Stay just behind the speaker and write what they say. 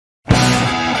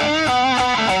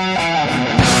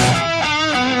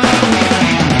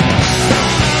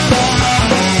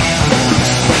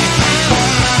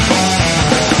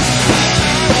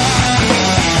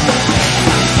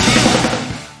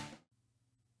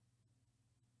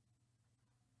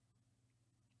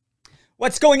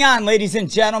What's going on, ladies and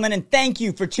gentlemen, and thank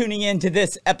you for tuning in to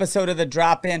this episode of The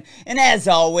Drop-In. And as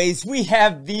always, we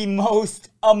have the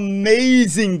most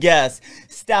amazing guest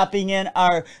stopping in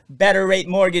our Better Rate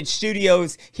Mortgage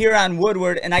studios here on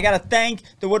Woodward. And I got to thank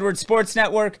the Woodward Sports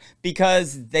Network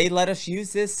because they let us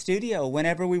use this studio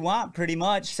whenever we want, pretty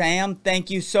much. Sam, thank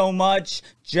you so much.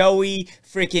 Joey,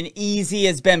 freaking easy,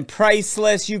 has been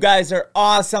priceless. You guys are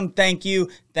awesome. Thank you.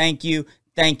 Thank you.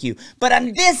 Thank you. But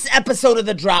on this episode of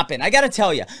The Drop-In, I got to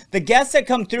tell you, the guests that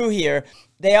come through here,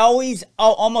 they always,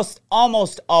 almost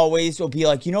always will be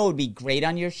like, you know, it would be great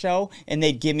on your show, and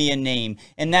they'd give me a name.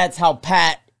 And that's how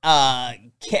Pat,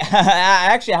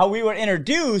 actually how we were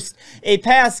introduced. A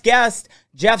past guest,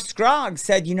 Jeff Scroggs,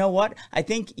 said, you know what, I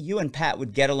think you and Pat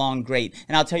would get along great.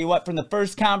 And I'll tell you what, from the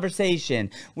first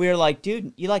conversation, we were like,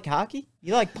 dude, you like hockey?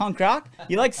 You like punk rock?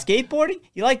 You like skateboarding?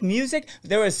 You like music?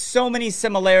 There was so many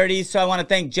similarities, so I want to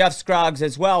thank Jeff Scroggs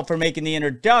as well for making the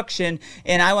introduction,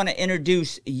 and I want to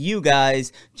introduce you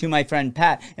guys to my friend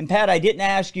Pat. And Pat, I didn't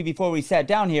ask you before we sat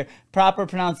down here, proper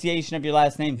pronunciation of your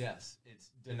last name? Yes, it's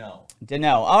Deneau.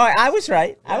 Deneau. All right, I was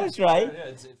right. Yeah, I was right. Yeah,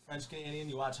 it's French-Canadian.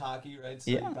 You watch hockey, right?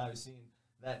 So yeah. You've probably seen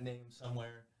that name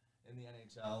somewhere in the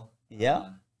NHL. Yeah.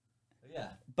 Yeah.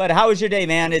 But how was your day,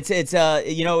 man? It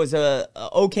was a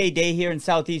okay day here in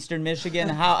southeastern Michigan.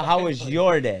 How was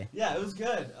your day? Yeah, it was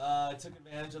good. I took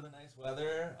advantage of the nice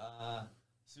weather.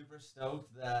 Super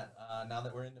stoked that now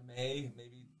that we're into May,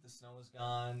 maybe the snow is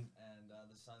gone and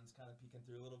the sun's kind of peeking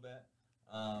through a little bit.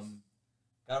 Got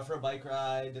out for a bike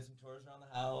ride, did some tours around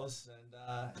the house,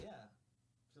 and yeah,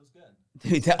 feels good.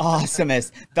 Dude, the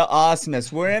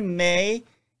awesomest. We're in May,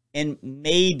 and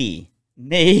maybe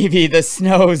the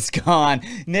snow's gone.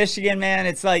 Michigan, man,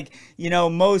 it's like,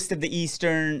 most of the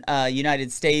eastern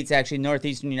United States, actually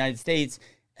northeastern United States,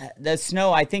 the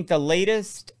snow, I think the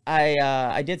latest,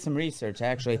 I did some research,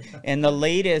 actually, and the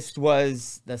latest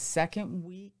was the second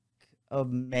week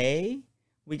of May.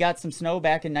 We got some snow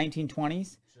back in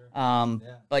 1920s. Sure. Yeah.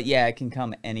 But, yeah, it can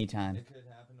come anytime. It could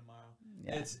happen tomorrow.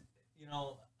 Yeah. It's,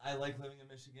 I like living in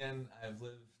Michigan. I've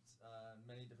lived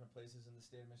many different places in the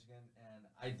state of Michigan, and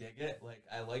I dig it. Like,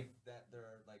 I like that there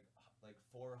are like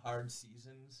 4 hard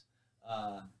seasons.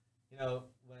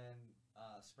 When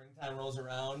springtime rolls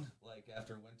around, like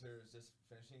after winter is just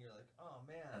finishing, you're like, oh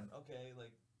man, okay,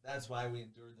 like that's why we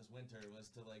endured this winter, was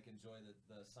to like enjoy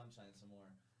the sunshine some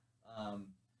more.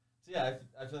 So yeah,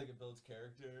 I feel like it builds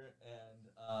character,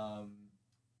 and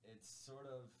it's sort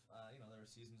of there are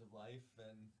seasons of life,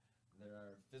 and there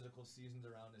are physical seasons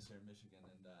around us here in Michigan,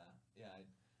 and yeah,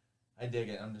 I dig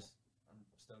it. I'm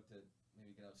stoked to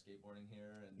maybe get out skateboarding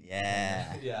here, and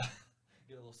yeah,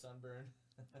 get a little sunburn.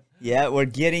 Yeah, we're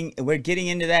getting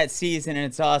into that season, and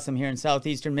it's awesome here in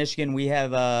southeastern Michigan. We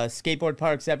have skateboard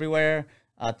parks everywhere.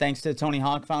 Thanks to the Tony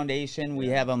Hawk Foundation, we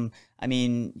have them. I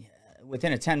mean,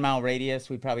 within a 10-mile radius,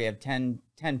 we probably have 10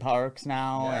 parks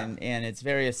now, and it's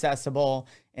very accessible,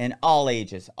 and all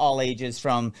ages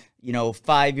from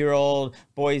 5-year-old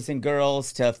boys and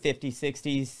girls to 50,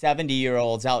 60,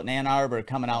 70-year-olds out in Ann Arbor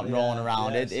coming out and rolling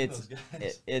around.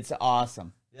 It's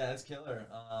awesome. Yeah, it's killer.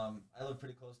 I live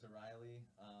pretty close to Riley,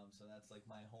 so that's like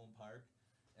my home park,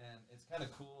 and it's kind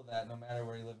of cool that no matter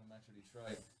where you live in Metro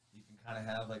Detroit, you can kind of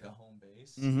have like a home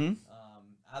base. Mm-hmm.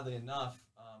 Oddly enough,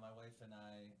 my wife and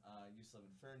I used to live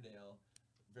in Ferndale,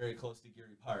 very close to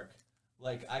Geary Park.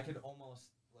 Like, I could almost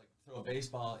like throw a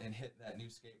baseball and hit that new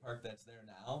skate park that's there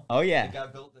now. Oh yeah, it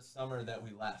got built this summer that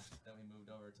we left, that we moved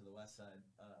over to the west side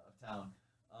of town.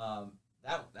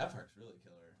 That park's really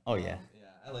killer. Oh yeah.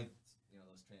 Yeah, I like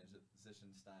those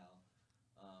transition style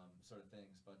sort of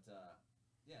things. But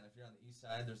yeah, and if you're on the east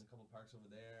side, there's a couple parks over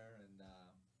there, and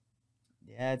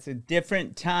yeah, it's a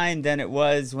different time than it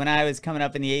was when I was coming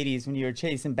up in the 80s, when you were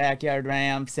chasing backyard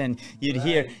ramps, and you'd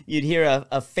hear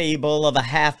a fable of a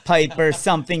half pipe or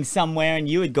something somewhere, and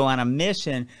you would go on a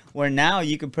mission, where now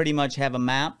you could pretty much have a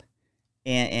map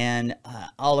and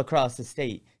all across the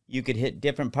state. You could hit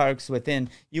different parks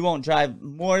you won't drive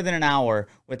more than an hour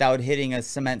without hitting a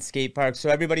cement skate park. So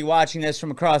everybody watching this from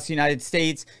across the United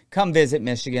States, come visit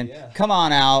Michigan. Yeah. Come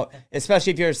on out,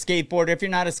 especially if you're a skateboarder. If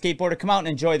you're not a skateboarder, come out and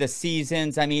enjoy the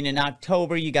seasons. I mean, in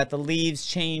October, you got the leaves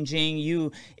changing.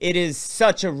 It is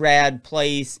such a rad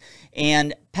place.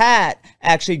 And Pat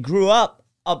actually grew up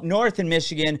north in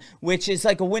Michigan, which is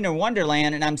like a winter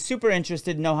wonderland. And I'm super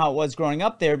interested to know how it was growing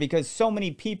up there, because so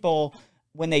many people,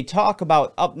 when they talk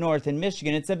about up north in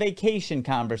Michigan, it's a vacation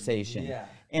conversation. Yeah.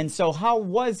 And so how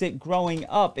was it growing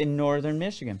up in northern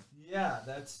Michigan? Yeah,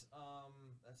 that's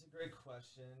a great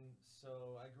question. So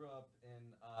I grew up in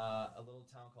a little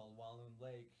town called Walloon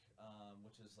Lake,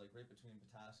 which is like right between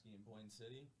Petoskey and Boyne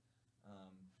City.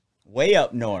 Way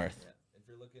up north. Yeah,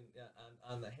 you're looking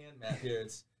on the hand map here,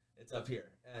 it's up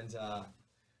here. And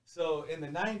so in the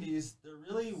 90s, there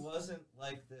really wasn't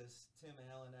like this Tim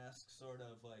Allen-esque sort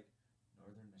of like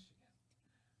northern Michigan,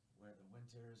 where the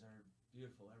winters are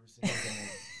beautiful every single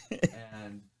day,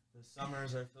 and the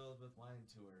summers are filled with wine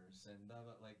tours and blah,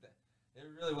 blah, like that. It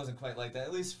really wasn't quite like that,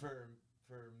 at least for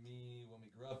me when we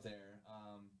grew up there.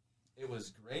 It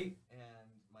was great, and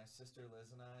my sister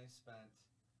Liz and I spent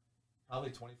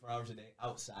probably 24 hours a day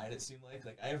outside, it seemed like.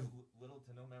 Like, I have little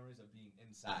to no memories of being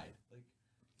inside. Like,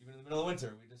 even in the middle of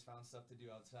winter, we just found stuff to do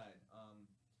outside.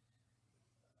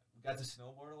 We got to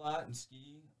snowboard a lot and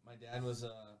ski. My dad was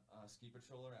a ski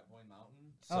patroller at Boyne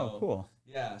Mountain. So, oh, cool.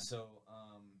 Yeah, so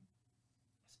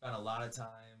spent a lot of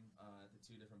time at the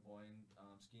two different Boyne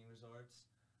skiing resorts.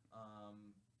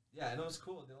 Yeah, and it was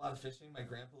cool. Did a lot of fishing. My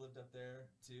grandpa lived up there,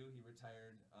 too. He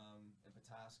retired in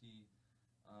Petoskey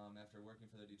after working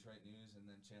for the Detroit News and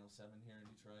then Channel 7 here in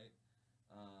Detroit,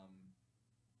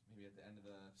 maybe at the end of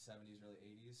the 70s, early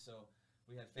 80s. So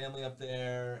we had family up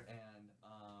there, and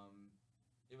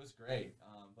it was great.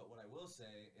 But what I will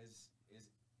say is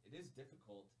it is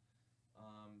difficult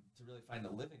to really find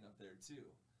a living up there, too.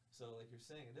 So like you're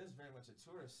saying, it is very much a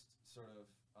tourist sort of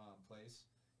place,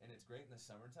 and it's great in the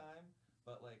summertime.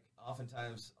 But, like,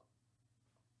 oftentimes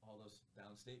all those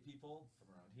downstate people from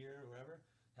around here or wherever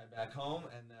head back home,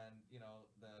 and then, you know,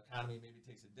 the economy maybe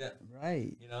takes a dip.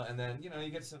 Right. You know, and then, you know, you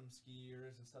get some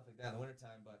skiers and stuff like that in the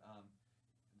wintertime, but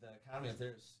the economy up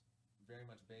there is very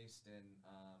much based in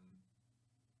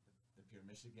the pure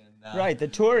Michigan. Right, the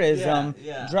tourism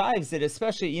yeah. drives it,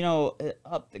 especially, you know,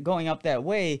 going up that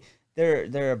way. There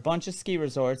are a bunch of ski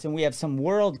resorts, and we have some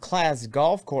world-class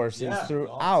golf courses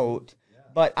throughout.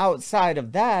 But outside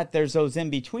of that, there's those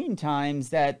in-between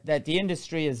times that the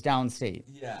industry is downstate.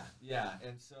 Yeah.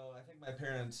 And so I think my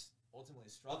parents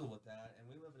ultimately struggled with that, and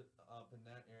we lived up in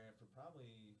that area for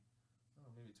probably, I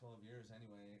don't know, maybe 12 years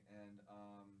anyway. And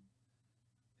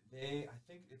I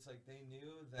think it's like they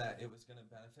knew that it was going to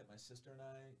benefit my sister and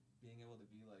I being able to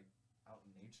be like out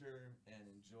in nature and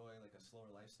enjoy like a slower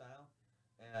lifestyle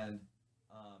and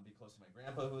be close to my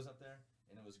grandpa who was up there,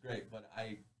 and it was great. But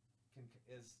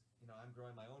you know, I'm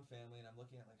growing my own family, and I'm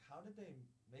looking at, like, how did they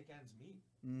make ends meet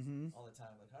all the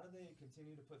time? Like, how did they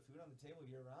continue to put food on the table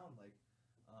year-round? Like,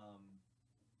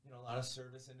 you know, a lot of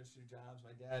service industry jobs.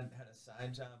 My dad had a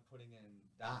side job putting in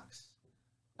docks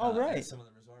at some of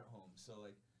the resort homes. So,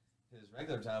 like, his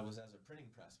regular job was as a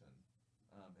printing pressman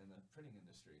in the printing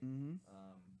industry,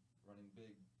 running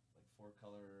big, like,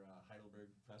 four-color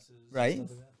Heidelberg presses and stuff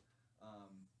like that.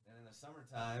 And in the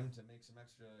summertime, to make some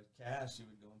extra cash, you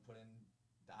would go and put in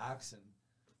docks, and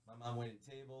my mom waited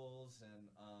tables and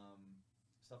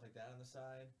stuff like that on the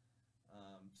side.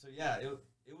 So yeah,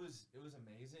 it was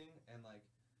amazing, and like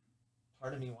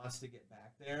part of me wants to get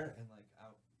back there, and like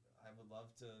I would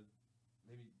love to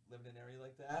maybe live in an area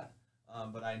like that.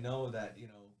 But I know that, you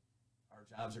know, our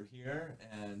jobs are here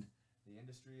and the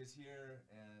industry is here,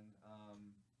 and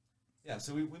yeah,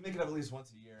 so we make it up at least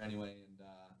once a year anyway, and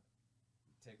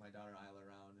take my daughter Isla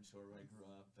around and show her where I grew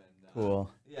up, and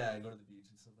cool. Yeah, go to the beach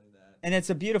and stuff like that. And it's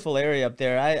a beautiful area up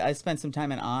there. I spent some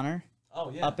time in Honor.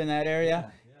 up in that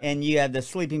area. And you have the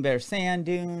Sleeping Bear sand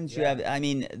dunes. You have, I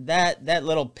mean, that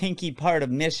little pinky part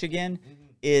of Michigan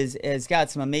has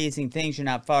got some amazing things. You're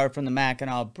not far from the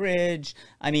Mackinac Bridge.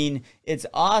 I mean, it's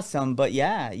awesome. But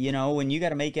yeah, you know, when you got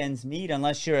to make ends meet,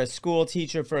 unless you're a school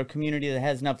teacher for a community that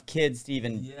has enough kids to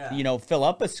even, you know, fill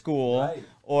up a school,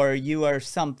 or you are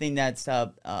something that's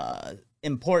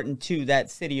important to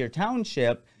that city or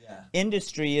township.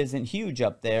 Industry isn't huge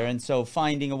up there, and so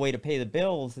finding a way to pay the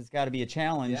bills has got to be a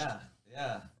challenge.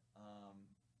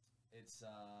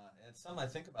 It's something I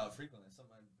think about frequently. It's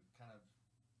something I kind of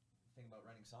think about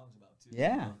writing songs about too.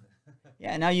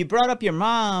 Yeah. Now you brought up your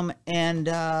mom, and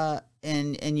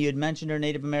you had mentioned her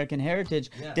Native American heritage.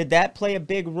 Did that play a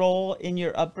big role in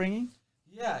your upbringing?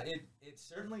 Yeah, it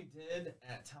certainly did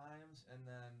at times, and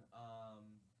then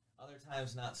other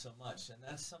times not so much. And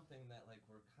that's something that like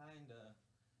we're kind of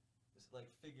like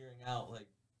figuring out, like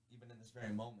even in this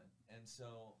very moment. And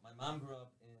so my mom grew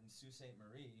up in Sault Ste.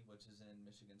 Marie, which is in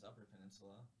Michigan's Upper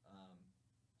Peninsula.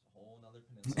 It's a whole other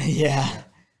peninsula.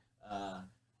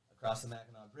 Across the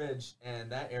Mackinac Bridge,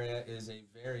 and that area is a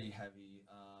very heavy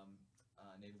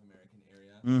Native American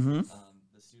area.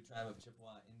 The Sioux tribe of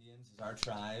Chippewa Indians is our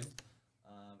tribe,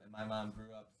 and my mom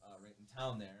grew up right in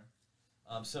town there.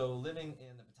 So living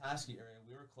in the Petoskey area,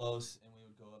 we were close, and we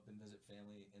would go up and visit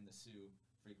family in the Sioux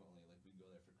frequently. Like we'd go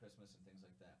there for Christmas and things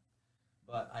like that.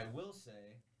 But I will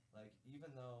say, like, even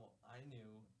though I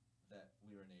knew that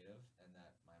we were Native and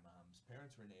that my mom's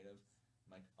parents were Native,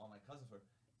 all my cousins were,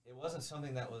 it wasn't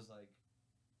something that was, like,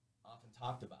 often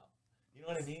talked about. You know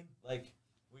what I mean? We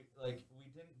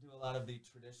didn't do a lot of the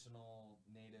traditional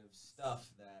native stuff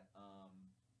that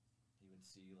you would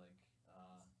see in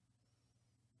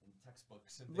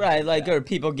textbooks and things Right, like like, that. or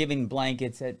people giving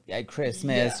blankets at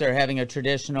Christmas, Yeah. or having a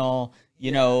traditional,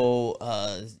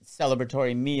 Yeah.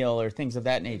 celebratory meal or things of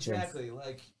that nature. Exactly. We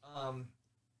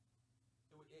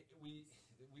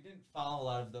didn't follow a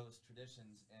lot of those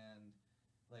traditions, and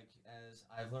like as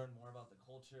I've learned more about the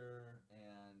culture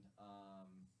and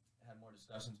had more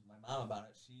discussions with my mom about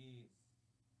it, she,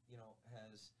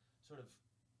 has sort of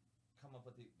come up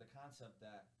with the concept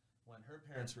that when her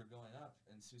parents were growing up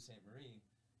in Sault Ste. Marie,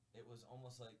 it was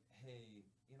almost like, hey,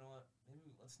 you know what?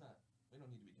 Maybe let's not. We don't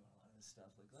need to be doing a lot of this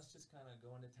stuff. Like, let's just kind of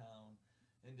go into town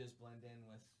and just blend in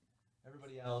with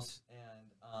everybody else. And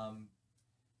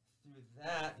through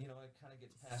that, it kind of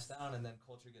gets passed down, and then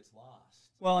culture gets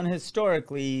lost. Well, and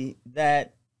historically,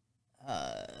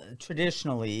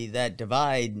 traditionally, that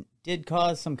divide did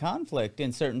cause some conflict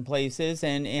in certain places,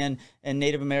 and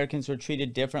Native Americans were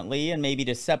treated differently, and maybe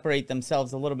to separate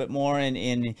themselves a little bit more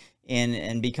and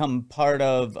become part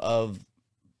of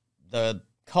the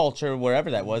culture wherever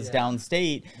that was, Yeah.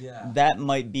 downstate. Yeah. That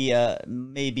might be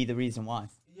maybe the reason why.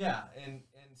 Yeah, and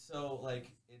so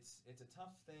it's a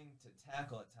tough thing to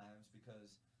tackle at times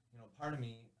because part of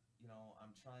me,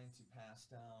 I'm trying to pass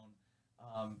down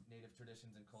native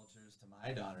traditions and cultures to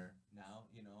my daughter now,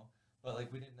 but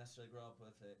like we didn't necessarily grow up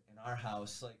with it in our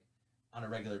house like on a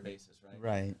regular basis, right?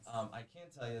 Right. I can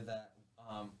tell you that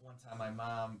one time my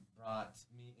mom brought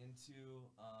me into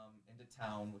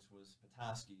town, which was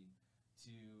Petoskey,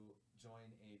 to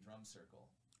join a drum circle.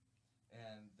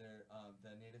 And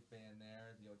the native band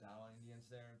there, the Odawa Indians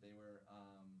there, they were,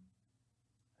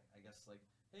 I guess, like,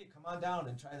 hey, come on down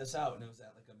and try this out. And it was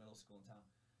at, like, a middle school in town.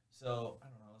 So, I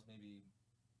don't know, I was maybe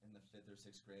in the 5th or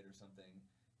 6th grade or something,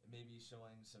 maybe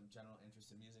showing some general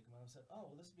interest in music. And my mom said, oh,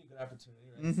 well, this would be a good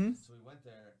opportunity, right? Mm-hmm. So we went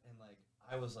there, and, like,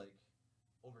 I was, like,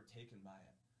 overtaken by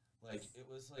it. Like, it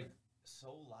was, like,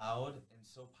 so loud and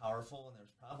so powerful, and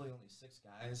there's probably only 6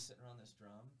 guys sitting around this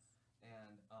drum.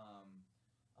 And, I'm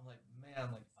like,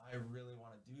 man, like, I really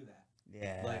want to do that.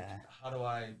 Yeah. Like, how do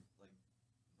I, like,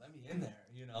 let me in there,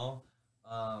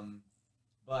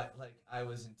 But, like, I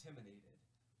was intimidated,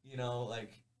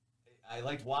 like, I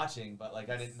liked watching, but, like,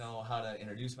 I didn't know how to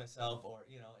introduce myself or,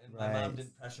 and my mom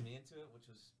didn't pressure me into it, which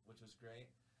was great.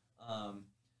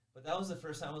 But that was the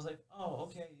first time I was like, oh,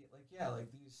 okay, like, yeah, like,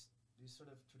 these sort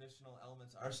of traditional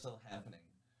elements are still happening.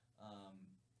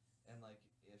 And, like,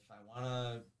 if I want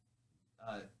to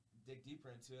dig deeper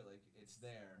into it, like it's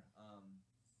there.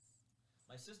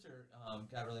 My sister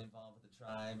got really involved with the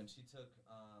tribe, and she took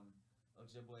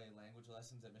Ojibwe language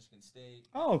lessons at Michigan State.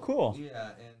 Oh, cool.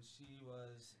 Yeah, and she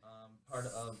was part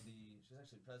of she was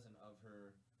actually president of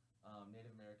her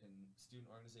Native American student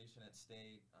organization at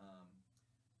State,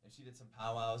 and she did some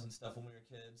powwows and stuff when we were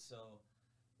kids. So,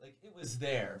 like, it was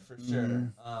there for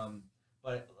sure.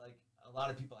 But like a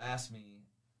lot of people ask me,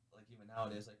 like even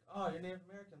nowadays, like, oh, you're Native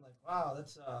American, like, wow,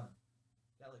 that's got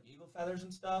like eagle feathers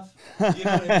and stuff. You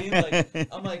know what I mean? Like,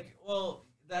 I'm like, well,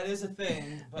 that is a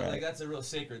thing, but like that's a real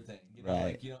sacred thing.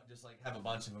 Like you don't just like have a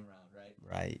bunch of them around, right?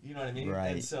 Right. You know what I mean?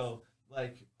 Right. And so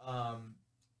like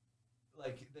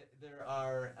there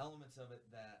are elements of it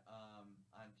that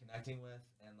I'm connecting with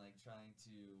and like trying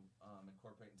to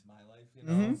incorporate into my life,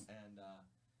 and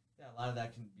yeah, a lot of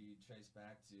that can be traced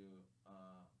back to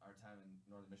our time in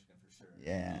northern Michigan for sure.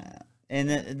 Yeah. And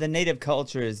the native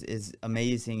culture is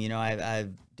amazing.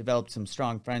 I've developed some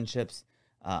strong friendships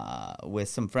with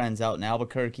some friends out in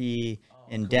Albuquerque,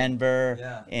 in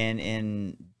Denver,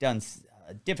 and done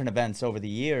different events over the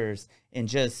years. And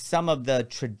just some of the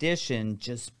tradition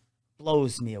just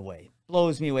blows me away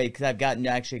because I've gotten to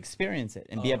actually experience it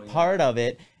and be a part of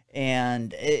it.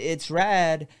 And it's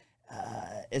rad,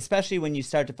 especially when you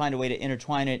start to find a way to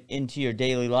intertwine it into your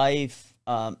daily life.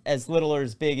 As little or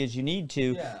as big as you need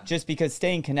to, just because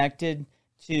staying connected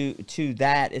to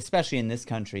that, especially in this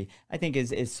country, I think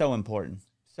is so important.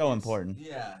 Important.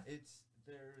 Yeah, it's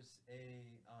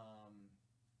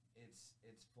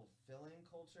fulfilling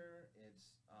culture.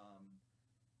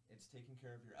 It's taking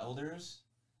care of your elders.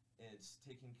 It's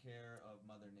taking care of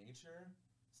Mother Nature.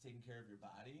 It's taking care of your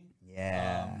body.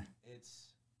 Yeah.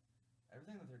 It's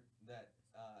everything that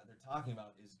they're talking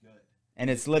about is good. And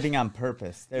it's living on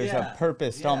purpose. There's a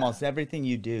purpose to almost everything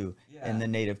you do in the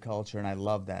native culture, and I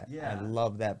love that. I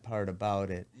love that part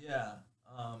about it. Yeah.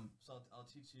 So I'll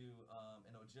teach you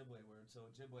an Ojibwe word. So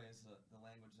Ojibwe is the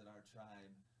language that our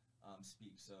tribe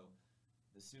speaks. So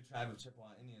the Sioux tribe of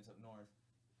Chippewa Indians up north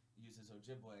uses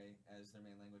Ojibwe as their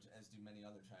main language, as do many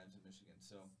other tribes in Michigan.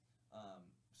 So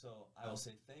So I will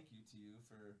say thank you to you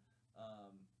for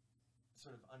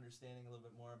sort of understanding a little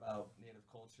bit more about Native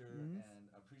culture and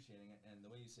appreciating it. And the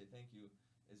way you say thank you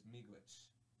is miigwech.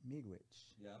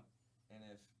 Miigwech. Yeah. And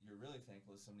if you're really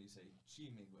thankful, is somebody say chi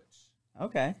miigwech.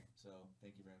 Okay. So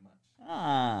thank you very much.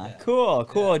 Ah, Yeah. cool.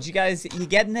 Yeah. Did you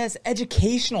getting this?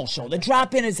 Educational show. The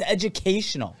drop-in is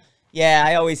educational. Yeah,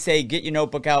 I always say get your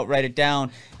notebook out, write it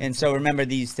down. And so remember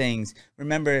these things.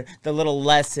 Remember the little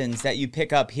lessons that you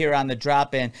pick up here on the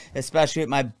drop-in, especially with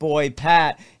my boy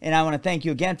Pat. And I want to thank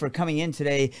you again for coming in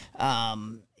today.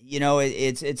 You know,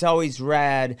 it's always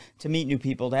rad to meet new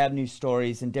people, to have new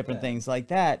stories and different things like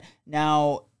that.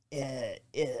 Now,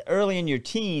 early in your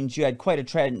teens, you had quite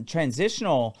a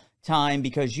transitional time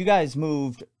because you guys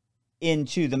moved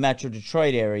into the Metro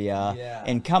Detroit area,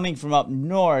 and coming from up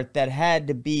north, that had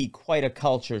to be quite a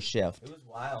culture shift. It was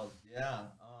wild, yeah.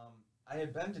 I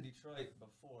had been to Detroit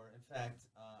before. In fact,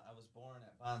 I was born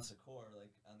at Bon Secours,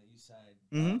 like on the east side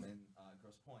in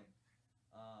Grosse Pointe.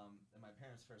 And my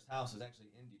parents' first house was actually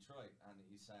in Detroit on the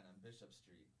east side on Bishop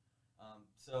Street.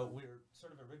 So we were sort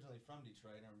of originally from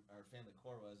Detroit, our family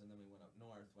core was, and then we went up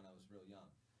north when I was real young.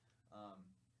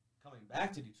 Coming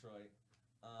back to Detroit,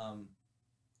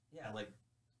 like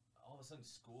all of a sudden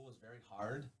school was very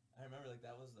hard. I remember like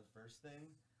that was the first thing.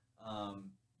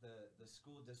 The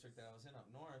school district that I was in up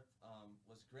north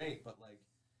was great, but like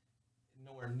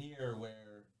nowhere near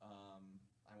where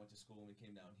I went to school when we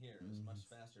came down here. It was much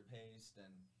faster paced,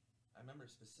 and I remember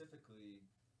specifically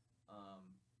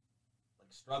like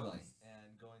struggling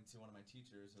and going to one of my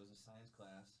teachers. It was a science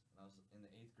class, and I was in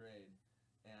the 8th grade,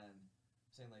 and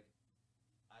saying like,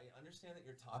 I understand that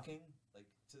you're talking like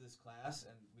to this class,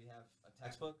 and we have a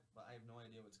textbook, but I have no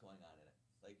idea what's going on in it.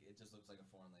 Like it just looks like a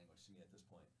foreign language to me at this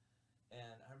point.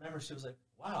 And I remember she was like,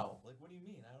 "Wow, like what do you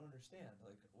mean? I don't understand.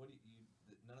 Like what do you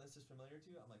none of this is familiar to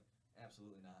you?" I'm like,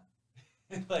 "Absolutely not."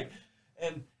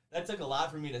 And that took a lot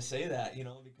for me to say that, you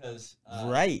know, because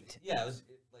right. Yeah,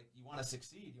 like you want to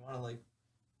succeed, you want to like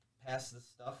pass the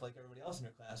stuff like everybody else in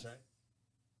your class, right?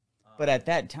 But at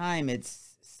that time,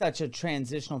 it's such a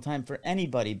transitional time for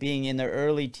anybody being in their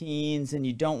early teens, and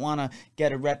you don't want to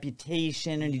get a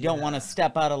reputation, and you don't want to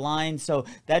step out of line. So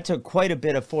that took quite a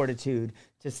bit of fortitude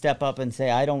to step up and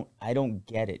say, I don't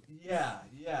get it. Yeah.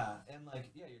 And like,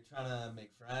 you're trying to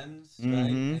make friends, right?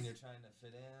 And you're trying to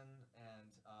fit in, and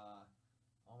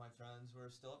all my friends were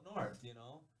still up north, you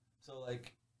know? So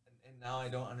like, and now I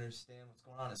don't understand what's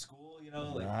going on at school, you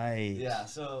know? Like, right. Yeah,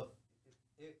 so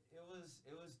it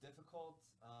was difficult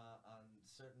on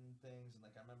certain things, and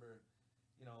like I remember,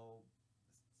 you know,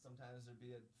 sometimes there'd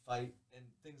be a fight and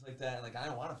things like that. And, like I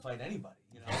don't want to fight anybody,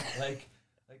 you know, like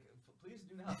please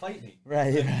do not fight me.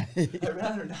 Right. I'd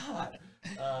rather not.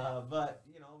 But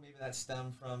you know, maybe that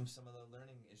stemmed from some of the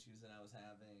learning issues that I was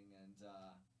having, and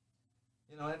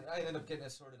you know, I ended up getting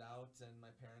it sorted out, and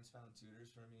my parents found tutors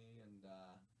for me, and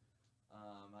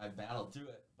I battled through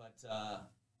it. But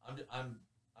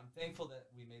I'm thankful that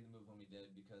we made the move when we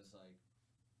did, because like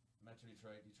Metro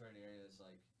Detroit area is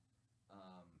like,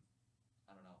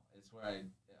 I don't know, it's where I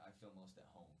feel most at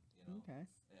home, you know. Okay.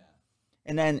 Yeah.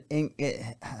 And then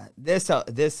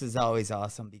this is always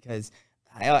awesome, because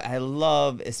I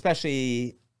love,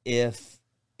 especially if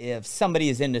somebody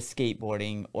is into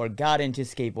skateboarding or got into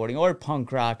skateboarding or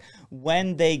punk rock,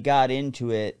 when they got into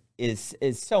it is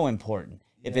so important.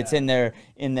 If it's in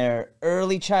their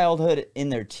early childhood, in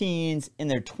their teens, in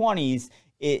their 20s,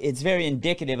 it's very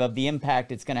indicative of the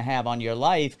impact it's going to have on your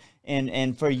life.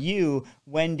 And for you,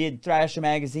 when did Thrasher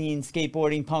Magazine,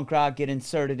 skateboarding, punk rock get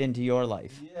inserted into your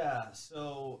life? Yeah,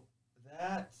 so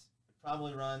that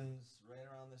probably runs right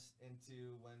around this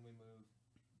into when we moved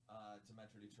to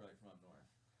Metro Detroit from up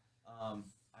north.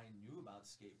 I knew about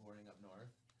skateboarding up north.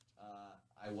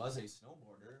 I was a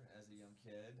snowboarder as a young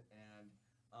kid,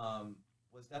 and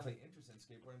was definitely interested in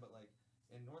skateboarding, but like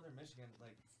in northern Michigan,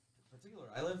 like particular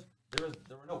I live,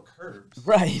 there were no curbs.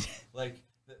 Right. Like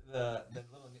the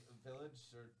little village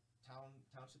or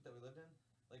township that we lived in,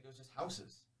 like it was just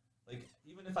houses. Like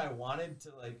even if I wanted to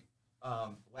like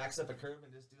wax up a curb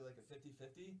and just do like a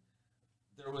 50-50,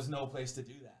 there was no place to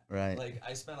do that. Right. Like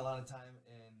I spent a lot of time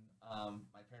in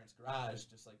my parents' garage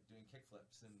just like doing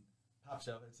kickflips and pop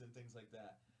shovels and things like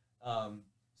that.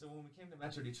 So when we came to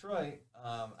Metro Detroit,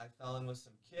 I fell in with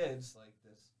some kids, like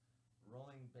this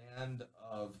rolling band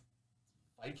of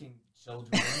Viking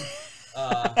children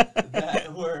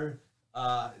that were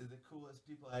the coolest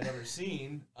people I'd ever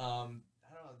seen. I don't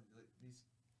know,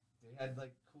 they had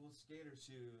like cool skater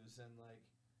shoes, and like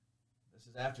this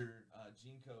is after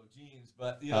Jeanco jeans,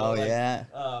 but you know,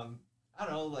 I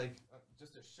don't know, like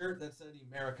just a shirt that said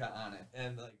America on it,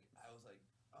 and like I was like,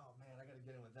 oh man, I gotta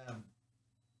get in with them.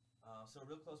 So a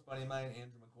real close buddy of mine,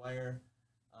 Andrew McGuire,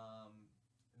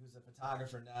 who's a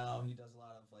photographer now. He does a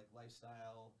lot of like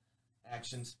lifestyle,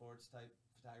 action sports type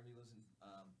photography. He lives in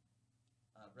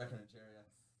Breckenridge area.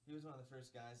 He was one of the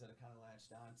first guys that I kind of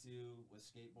latched onto with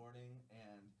skateboarding,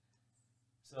 and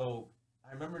so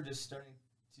I remember just starting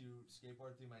to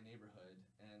skateboard through my neighborhood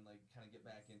and like kind of get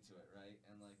back into it, right?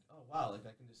 And like, oh wow, like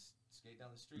I can just skate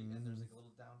down the street, and there's like a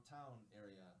little downtown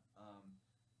area,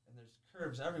 and there's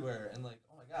curbs everywhere, and like,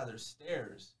 oh my god, there's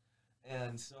stairs.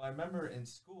 And so I remember in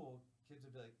school, kids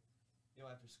would be like, yo,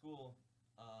 after school,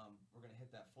 we're gonna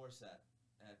hit that four set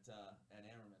at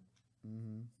Ammerman,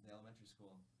 the elementary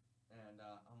school. And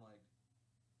I'm like,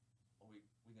 oh,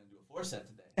 we gonna do a four set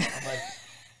today? I'm like,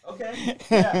 okay,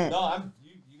 yeah, no,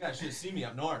 you guys should have seen me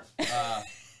up north.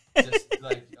 Just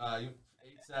like 8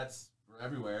 sets were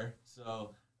everywhere.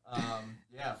 So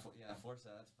four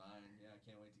set, that's fine. Yeah, I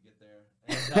can't wait to get there.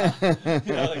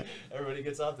 And like everybody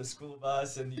gets off the school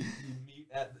bus and you meet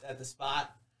at the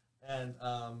spot. And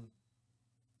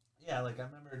like I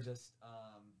remember just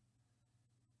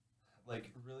like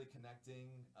really connecting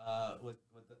with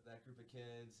that group of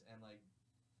kids, and like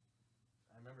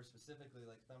I remember specifically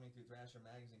like thumbing through Thrasher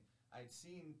magazine. I'd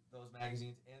seen those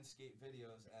magazines and skate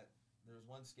videos there was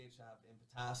one skate shop in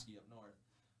Petoskey up north.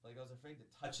 Like I was afraid to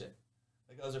touch it.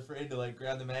 Like I was afraid to like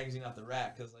grab the magazine off the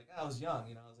rack because like I was young,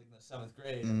 I was like in the 7th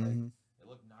grade, and like it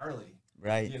looked gnarly,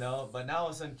 right? But now all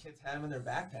of a sudden kids had them in their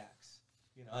backpacks,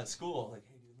 at school. Like,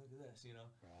 hey dude, look at this, Right.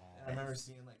 And I remember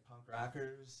seeing like punk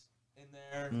rockers in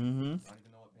there. I don't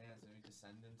even know what bands, maybe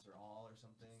Descendants or All or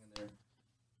something,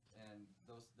 and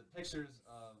the pictures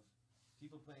of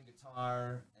people playing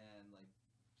guitar and like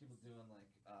people doing like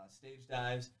stage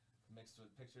dives mixed with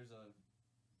pictures of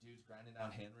dudes grinding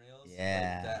down handrails.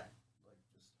 Yeah. Like that like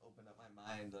just opened up my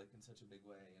mind like in such a big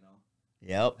way,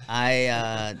 Yep.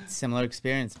 I similar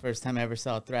experience. First time I ever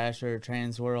saw Thrasher,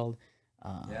 Trans World.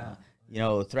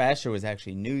 Thrasher was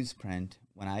actually newsprint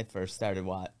when I first started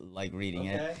reading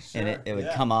it, sure. And it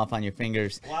would come off on your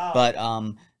fingers.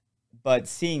 Wow. But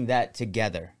seeing that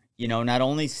together, not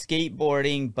only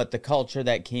skateboarding, but the culture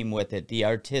that came with it, the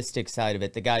artistic side of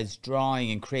it, the guys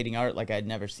drawing and creating art like I'd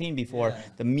never seen before,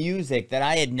 the music that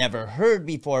I had never heard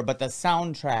before, but the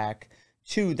soundtrack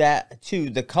to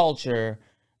the culture,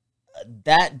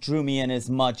 that drew me in as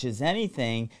much as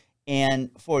anything. And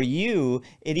for you,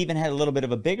 it even had a little bit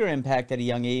of a bigger impact at a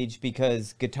young age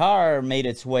because guitar made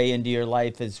its way into your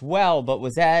life as well. But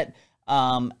was that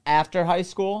after high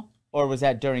school? Or was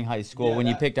that during high school when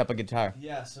you picked up a guitar?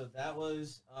 Yeah, so that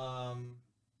was,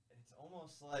 it's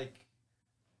almost like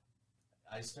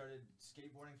I started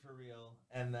skateboarding for real,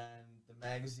 and then the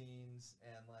magazines,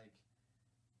 and like,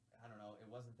 I don't know, it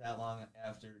wasn't that long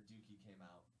after Dookie came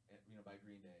out, by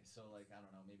Green Day. So like, I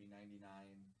don't know, maybe 99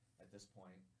 at this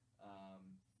point.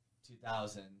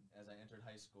 2000, as I entered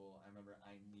high school, I remember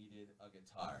I needed a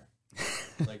guitar.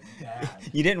 Like bad.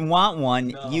 You didn't want one.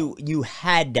 No. You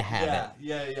had to have it.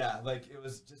 Yeah. Like it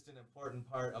was just an important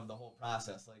part of the whole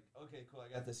process. Like, okay, cool,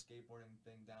 I got this skateboarding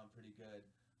thing down pretty good,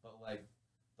 but like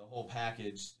the whole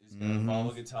package is gonna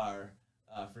involve a guitar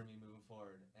for me moving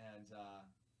forward. And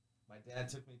my dad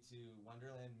took me to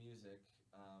Wonderland Music,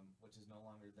 which is no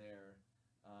longer there.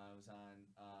 It was on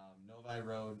Novi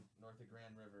Road, north of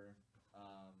Grand River.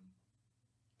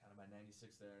 Kind of by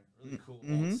 96 there. Really cool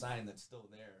old sign that's still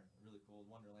there. Really cool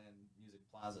Wonderland Music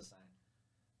Plaza sign.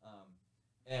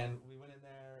 And we went in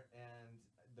there, and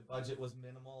the budget was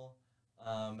minimal.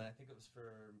 And I think it was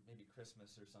for maybe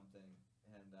Christmas or something.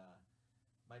 And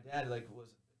my dad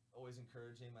was always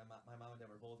encouraging. My mom and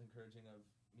dad were both encouraging of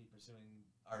me pursuing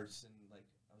arts, and like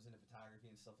I was into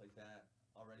photography and stuff like that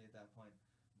already at that point.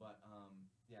 But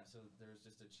so there was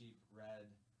just a cheap red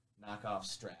knockoff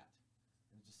Strat.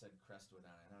 It just said Crestwood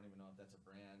on it. I don't even know if that's a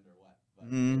brand or what, but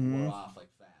it wore off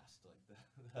like fast, like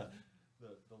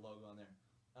the logo on there.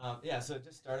 So it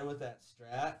just started with that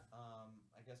Strat.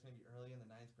 I guess maybe early in the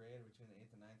 9th grade, or between the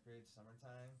 8th and 9th grade,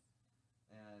 summertime,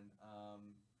 and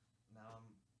now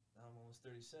I'm almost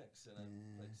 36,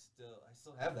 and I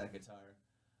still have that guitar.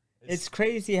 It's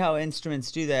crazy how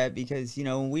instruments do that because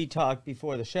when we talked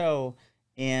before the show.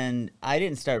 And I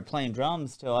didn't start playing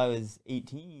drums till I was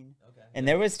 18. Okay. And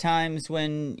there was times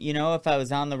when, if I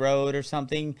was on the road or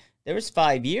something, there was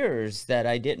 5 years that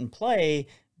I didn't play,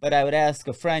 but I would ask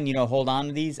a friend, hold on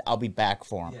to these. I'll be back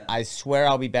for them. Yeah. I swear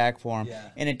I'll be back for them. Yeah.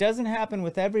 And it doesn't happen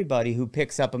with everybody who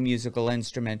picks up a musical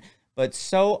instrument. But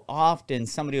so often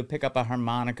somebody will pick up a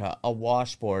harmonica, a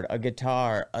washboard, a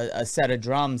guitar, a set of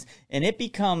drums, and it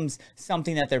becomes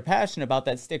something that they're passionate about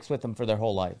that sticks with them for their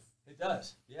whole life. It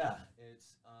does, yeah.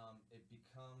 It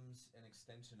becomes an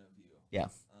extension of you. Yeah.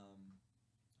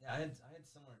 Yeah, I had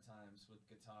similar times with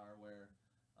guitar where,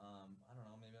 I don't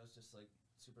know, maybe I was just like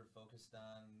super focused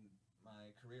on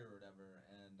my career or whatever,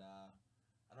 and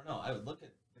I don't know. I would look at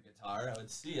the guitar, I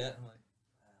would see it, I'm like,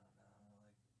 I don't know,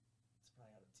 like it's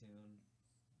probably out of tune.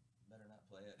 Better not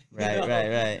play it. Right,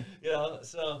 right. You know,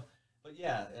 so, but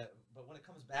yeah, but when it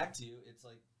comes back to you, it's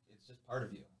like it's just part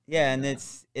of you. Yeah, and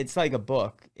it's like a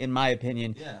book, in my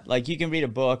opinion. Yeah. Like you can read a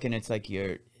book and it's like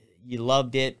you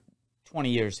loved it 20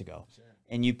 years ago. Sure.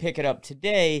 And you pick it up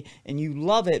today and you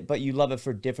love it, but you love it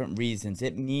for different reasons.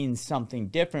 It means something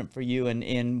different for you.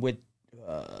 And with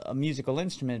a musical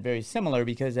instrument, very similar,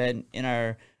 because in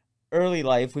our early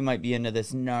life, we might be into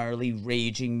this gnarly,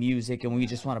 raging music and we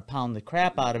just want to pound the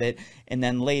crap out of it. And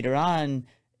then later on,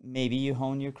 maybe you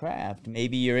hone your craft.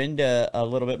 Maybe you're into a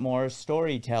little bit more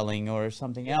storytelling or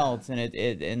something else. And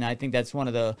and I think that's one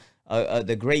of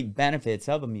the great benefits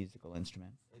of a musical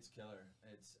instrument. It's killer.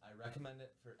 I recommend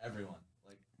it for everyone.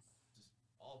 Like just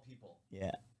all people.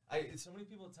 Yeah. So many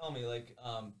people tell me like,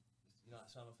 you know,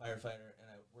 so I'm a firefighter and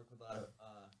I work with a lot of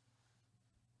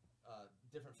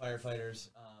different firefighters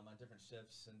on different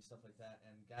shifts and stuff like that.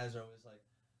 And guys are always like,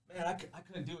 man, I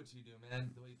couldn't do what you do,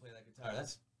 man. The way you play that guitar,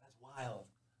 that's wild.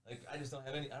 Like I just don't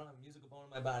have I don't have a musical bone in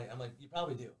my body. I'm like, you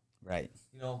probably do. Right.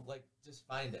 You know, like just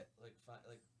find it. Like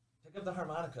pick up the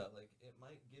harmonica. Like it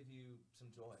might give you some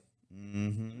joy.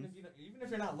 Mm-hmm. Even if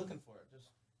you're not looking for it, just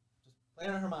play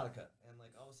on a harmonica, and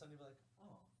like all of a sudden you'll be like,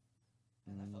 oh,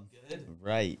 man, I felt good.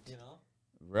 Right. You know.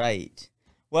 Right.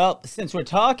 Well, since we're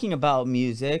talking about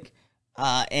music,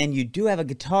 and you do have a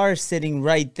guitar sitting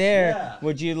right there,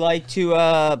 would you like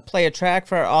to play a track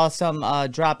for our awesome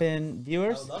drop-in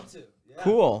viewers? I would love to. Yeah.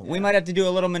 Cool. Yeah. We might have to do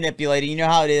a little manipulating. You know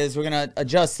how it is. We're going to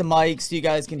adjust the mic so you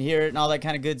guys can hear it and all that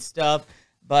kind of good stuff.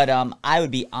 But I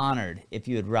would be honored if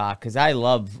you would rock, because I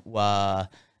love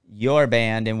your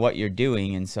band and what you're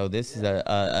doing. And so this is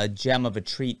a gem of a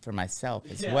treat for myself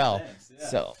as well. Thanks. Yeah.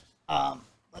 So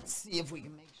let's see if we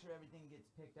can make sure everything gets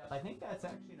picked up. I think that's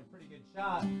actually a pretty good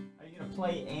shot. Are you going to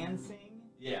play and sing?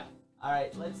 Yeah. All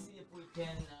right. Let's see if we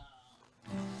can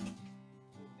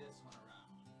move this one around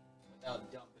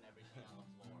without dumping everything on the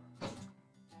floor.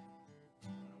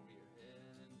 Run over your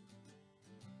head.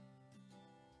 Sweet.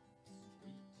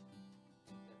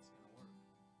 That's going to work.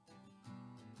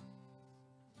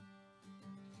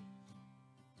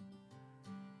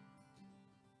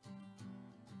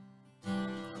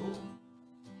 Cool.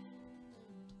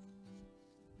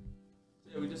 So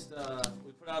yeah,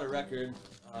 we put out a record.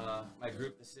 My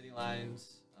group, the City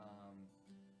Lines,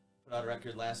 put out a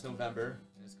record last November.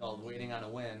 It's called "Waiting on a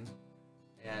Win,"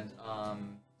 and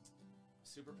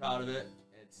super proud of it.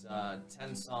 It's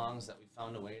 10 songs that we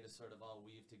found a way to sort of all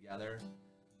weave together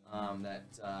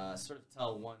that sort of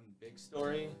tell one big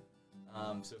story.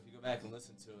 So if you go back and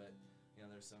listen to it, you know,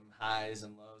 there's some highs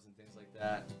and lows and things like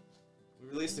that. We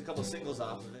released a couple singles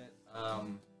off of it.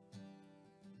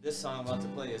 This song I'm about to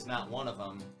play is not one of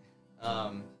them.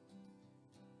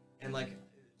 And like,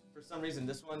 for some reason,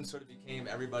 this one sort of became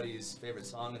everybody's favorite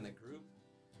song in the group.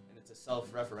 And it's a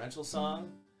self-referential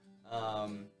song.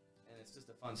 And it's just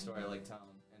a fun story I like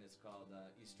telling. And it's called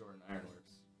East Jordan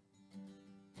Ironworks.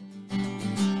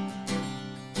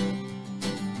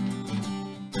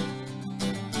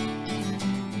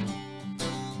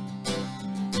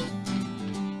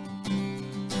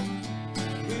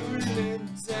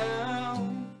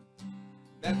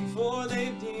 Back before they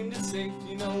deemed it safe,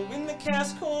 you know, in the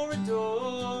cast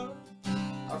corridor.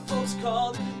 Our folks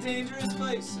called it a dangerous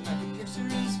place, and I can picture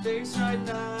his face right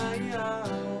now.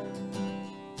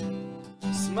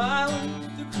 Smiling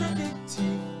through crooked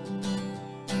teeth.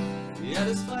 He had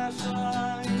his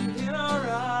flashlight in our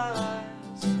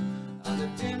eyes on the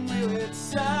dimly lit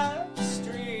side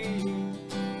street.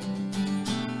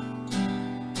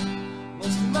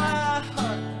 Most of my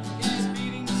heart is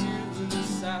beating to the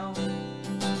sound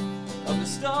of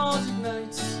nostalgic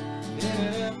nights in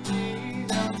an empty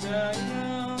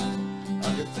downtown.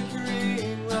 Under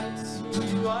flickering lights,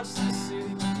 we watch the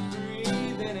city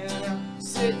breathe in and out.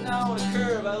 Sitting on a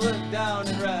curb, I look down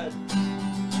and read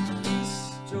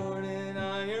East Jordan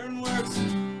Ironworks.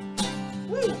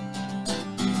 Woo!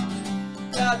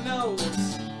 God knows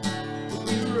what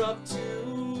we were up to.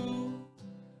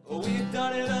 Oh, we had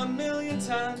done it a million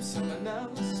times, someone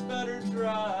else better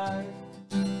drive.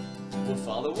 We'll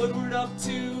follow Woodward up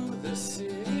to the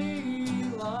city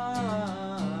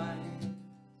line.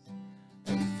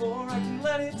 And before I can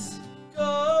let it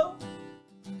go,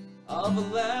 I'll have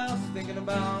a laugh thinking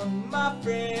about my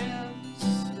friends.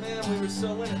 Man, we were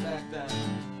so in it back then.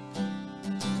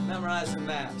 Memorizing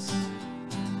maps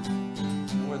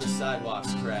and where the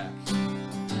sidewalks crack.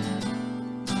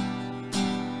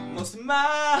 Most Most of my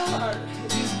heart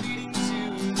is beating to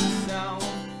the sound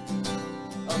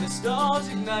of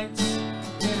nostalgic nights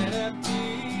in an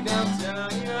empty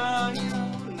downtown.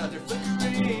 Under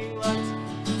flickering lights,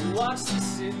 we watch the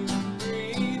city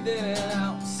breathe in and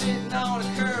out. Sitting on a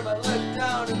curb, I look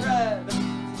down and read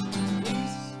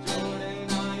East Jordan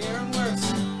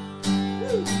Ironworks.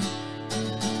 Woo!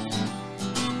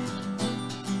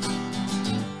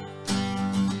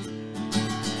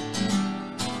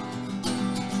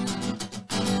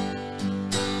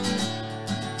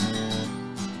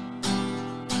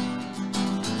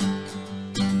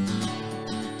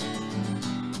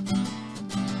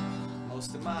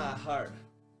 My heart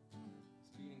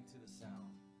is beating to the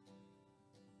sound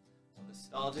of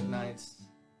nostalgic nights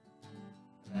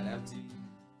in that empty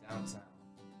downtown.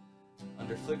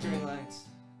 Under flickering lights,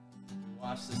 we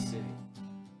watch the city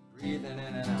breathing in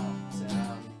and out. And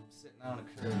I'm sitting on a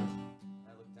curb.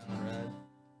 I look down and read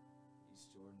East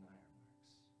Jordan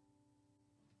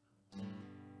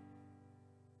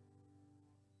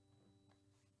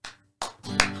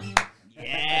Ironworks.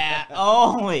 Yeah,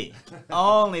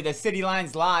 only the City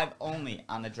Lines live, only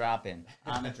on the drop-in.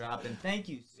 Thank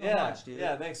you so much, dude.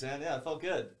 Yeah, thanks, man. Yeah, it felt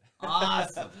good.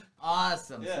 Awesome. Yeah.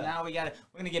 So now we're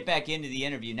gonna get back into the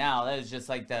interview now. That was just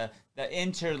like the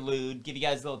interlude, give you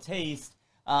guys a little taste.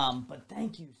 But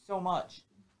thank you so much.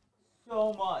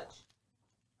 Cool.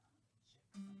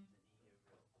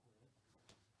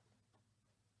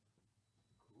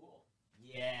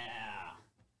 Yeah.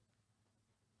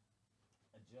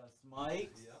 Adjust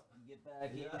mics. Yep. Get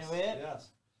back into it.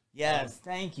 Yes.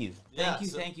 Thank you. Yeah,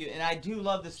 Thank you. And I do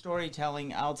love the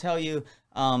storytelling. I'll tell you,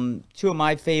 two of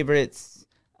my favorites,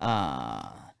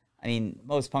 I mean,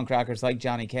 most punk rockers like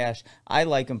Johnny Cash. I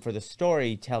like him for the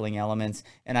storytelling elements.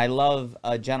 And I love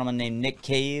a gentleman named Nick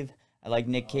Cave. I like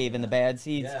Nick Cave in the Bad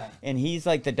Seeds. Yeah. And he's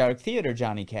like the Dark Theater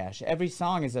Johnny Cash. Every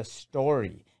song is a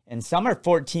story. And some are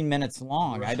 14 minutes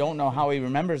long. I don't know how he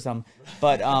remembers them.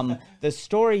 But the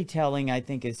storytelling, I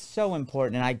think, is so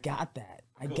important. And I got that.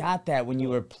 I got that when you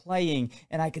were playing.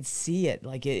 And I could see it.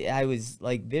 I was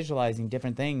like visualizing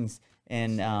different things.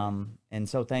 And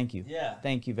so thank you. Yeah.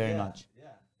 Thank you very much.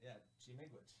 Yeah.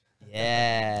 G-Migwich.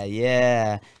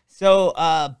 Yeah. So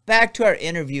back to our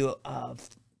interview.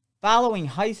 Following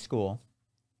high school,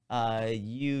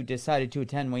 you decided to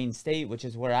attend Wayne State, which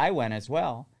is where I went as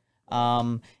well.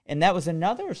 And that was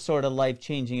another sort of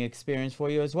life-changing experience for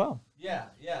you as well. Yeah.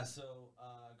 So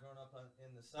growing up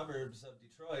in the suburbs of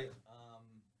Detroit,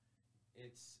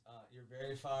 it's you're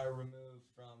very far removed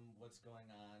from what's going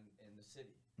on in the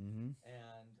city. Mm-hmm.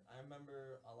 And I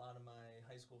remember a lot of my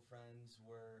high school friends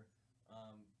were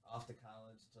off to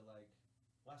college to like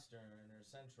Western or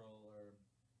Central or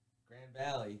Grand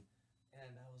Valley,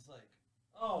 and I was like,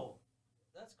 "Oh,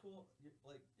 that's cool.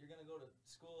 You're gonna go to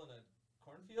school in a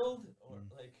cornfield, or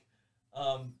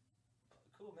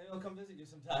cool. Maybe I'll come visit you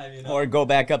sometime." You know, Or go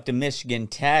back up to Michigan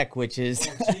Tech, which is,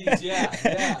 yeah.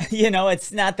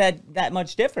 it's not that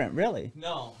much different, really.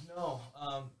 No.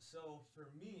 So for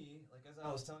me, like as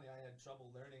I was telling you, I had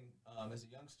trouble learning as a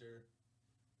youngster.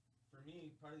 For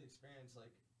me, part of the experience,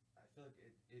 like I feel like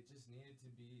it just needed to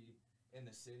be in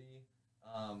the city.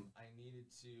 I needed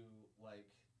to like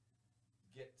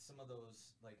get some of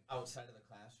those like outside of the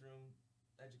classroom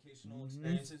educational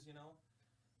experiences. You know,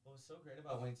 what was so great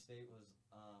about Wayne State was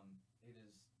it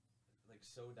is like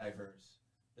so diverse.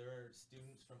 There are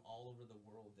students from all over the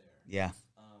world there. Yeah.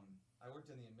 I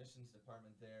worked in the admissions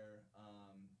department there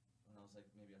when I was like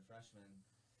maybe a freshman,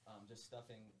 just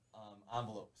stuffing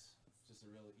envelopes, just a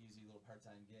really easy little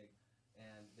part-time gig,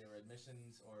 and they were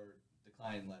admissions or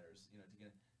decline letters, to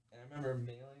get. And I remember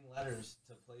mailing letters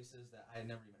to places that I had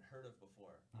never even heard of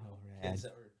before. Kids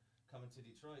that were coming to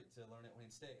Detroit to learn at Wayne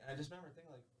State, and I just remember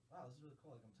thinking like, wow, this is really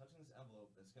cool. Like I'm touching this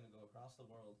envelope that's going to go across the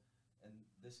world, and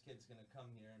this kid's going to come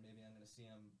here, and maybe I'm going to see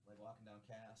him like walking down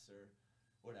Cass or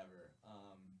whatever.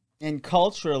 And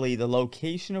culturally, the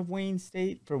location of Wayne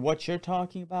State, for what you're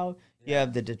talking about, you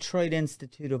have the Detroit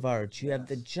Institute of Arts. You have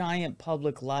the giant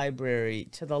public library.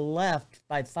 To the left,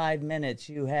 by 5 minutes,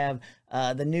 you have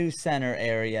the New Center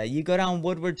area. You go down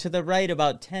Woodward to the right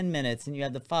about 10 minutes, and you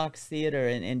have the Fox Theater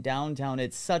in downtown.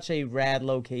 It's such a rad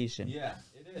location. Yeah,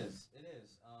 it is.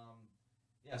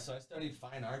 So I studied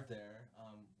fine art there,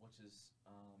 which is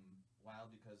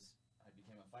wild because I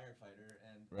became a firefighter,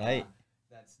 and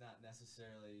that's not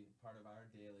necessarily part of our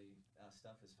daily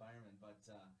stuff as firemen, but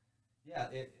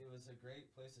it was a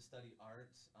great place to study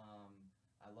art.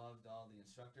 I loved all the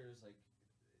instructors. Like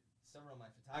several of my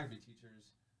photography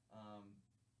teachers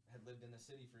had lived in the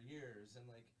city for years, and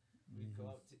like we'd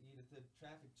go out to eat at the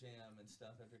traffic jam and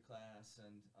stuff after class,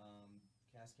 and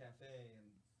Cass Cafe, and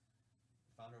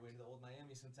found our way to the old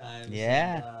Miami sometimes.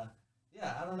 Yeah. And,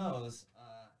 yeah, I don't know. It was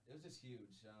just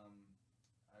huge.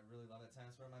 I really love that time.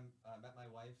 That's where I met my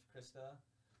wife, Krista.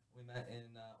 We met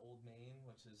in Old Main,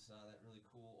 which is that really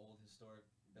cool old historic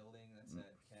building that's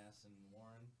at Cass and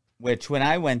Warren. Which, when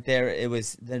I went there, it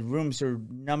was the rooms are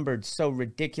numbered so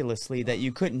ridiculously that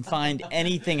you couldn't find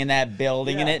anything in that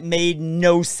building, and it made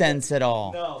no sense at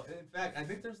all. No, in fact, I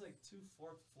think there's like 2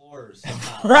 fourth floors.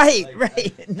 Right, like,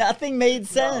 right. Nothing made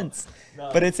sense. No.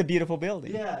 But it's a beautiful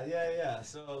building. Yeah.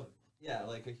 So, yeah,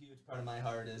 like a huge part of my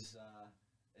heart is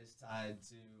tied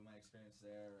to my experience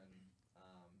there, and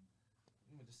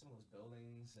just some of those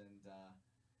buildings, and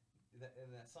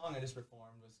that song I just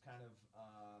performed was kind of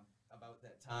about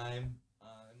that time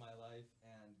in my life,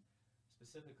 and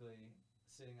specifically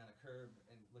sitting on a curb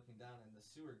and looking down in the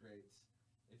sewer grates.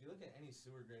 If you look at any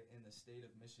sewer grate in the state of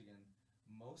Michigan,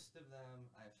 most of them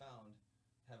I found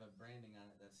have a branding on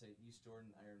it that say East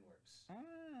Jordan Iron Works.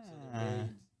 So they're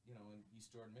made, in East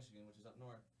Jordan, Michigan, which is up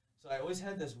north. So I always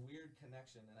had this weird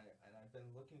connection, and I've been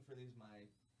looking for these my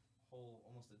whole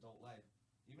almost adult life.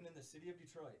 Even in the city of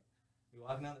Detroit, we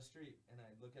walk down the street, and I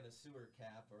look at a sewer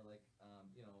cap or like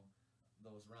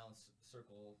those round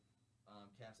circle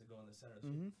caps that go in the center of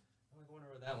the street. I'm like, I wonder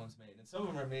where that one's made. And some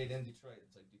of them are made in Detroit.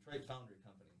 It's like Detroit Foundry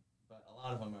Company, but a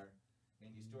lot of them are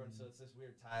in East Jordan. So it's this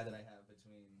weird tie that I have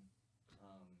between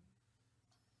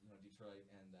Detroit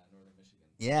and northern Michigan.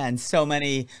 Yeah, and so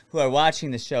many who are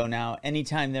watching the show now,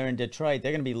 anytime they're in Detroit,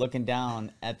 they're going to be looking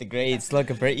down at the grades,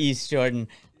 looking for East Jordan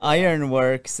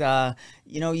Ironworks.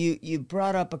 You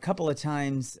brought up a couple of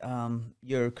times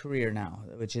your career now,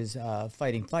 which is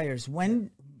fighting fires. When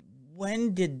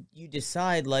did you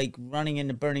decide, like, running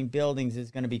into burning buildings is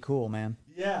going to be cool, man?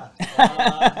 Yeah,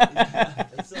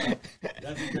 that's a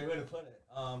great way to put it.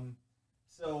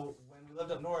 So when we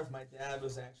lived up north, my dad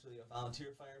was actually a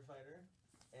volunteer firefighter,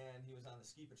 and he was on the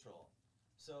ski patrol.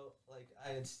 So, like,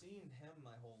 I had seen him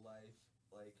my whole life,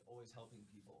 like, always helping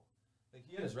people. Like,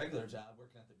 he had his regular job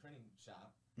working at the printing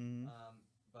shop,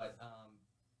 but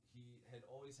he had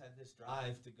always had this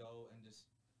drive to go and just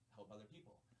help other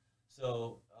people.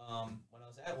 So when I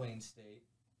was at Wayne State,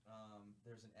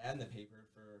 there's an ad in the paper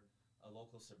for a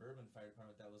local suburban fire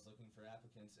department that was looking for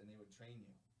applicants, and they would train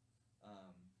you.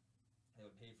 They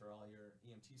would pay for all your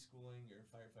EMT schooling, your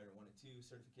firefighter 1 and 2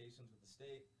 certifications with the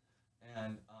state.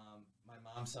 And my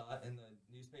mom saw it in the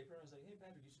newspaper. I was like, hey,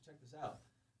 Patrick, you should check this out.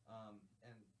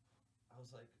 And I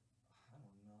was like, I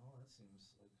don't know. That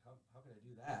seems like, how could I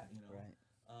do that, Right.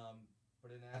 Put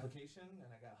in an application, and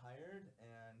I got hired.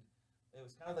 And it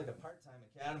was kind of like a part-time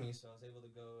academy, so I was able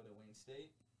to go to Wayne State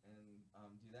and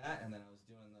do that. And then I was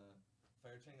doing the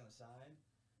fire training on the side.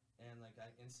 And, like,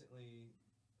 I instantly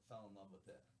fell in love with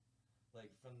it.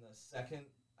 Like, from the second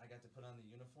I got to put on the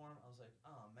uniform, I was like,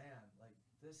 oh man, like,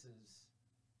 this is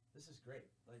great.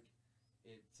 Like,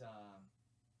 it,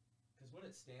 because what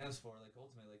it stands for, like,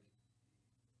 ultimately, like,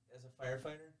 as a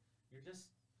firefighter, your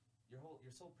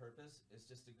sole purpose is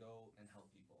just to go and help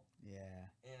people.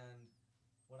 Yeah. And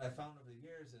what I found over the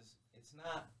years is it's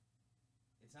not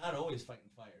always fighting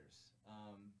fires.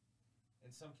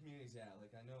 In some communities, yeah,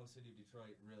 like, I know the city of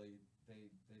Detroit, really,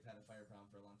 they've had a fire problem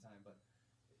for a long time, but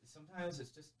sometimes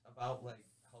it's just about, like,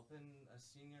 helping a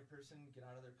senior person get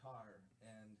out of their car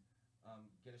and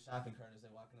get a shopping cart as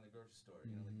they walk into the grocery store.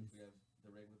 Like, if we have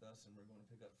the rig with us and we're going to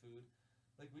pick up food,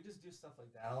 like, we just do stuff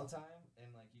like that all the time. And,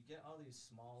 like, you get all these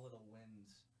small little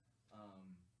wins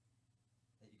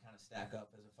that you kind of stack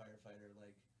up as a firefighter,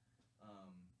 like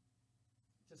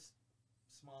just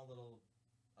small little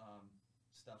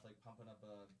stuff like pumping up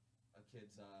a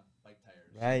kid's bike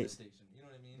tires at the station. You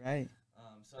know what I mean? Right.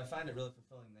 So I find it really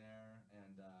fulfilling there,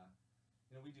 and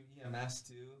we do EMS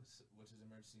too, which is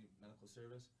emergency medical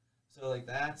service. So, like,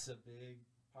 that's a big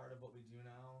part of what we do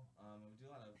now. We do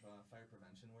a lot of fire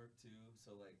prevention work too.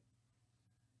 So, like,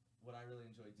 what I really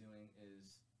enjoy doing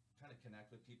is trying to connect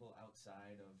with people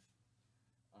outside of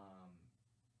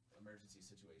emergency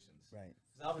situations. Right.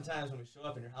 Because oftentimes when we show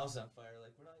up and your house is on fire,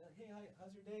 like, we're not like, hey, how's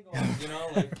your day going?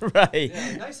 Like, right.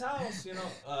 Yeah, nice house.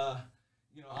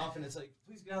 Often it's like,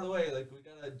 please get out of the way. Like, we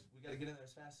gotta get in there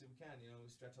as fast as we can. We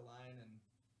stretch a line and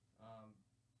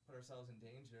put ourselves in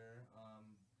danger.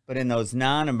 But in those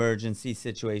non-emergency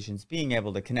situations, being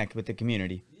able to connect with the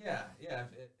community. Yeah,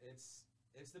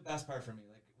 it's the best part for me.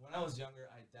 Like, when I was younger,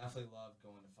 I definitely loved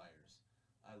going to fires.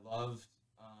 I loved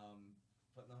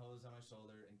putting the hose on my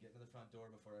shoulder and getting to the front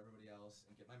door before everybody else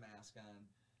and get my mask on.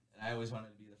 And I always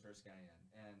wanted to be the first guy in.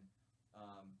 And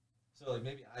so, like,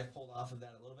 maybe I pulled off of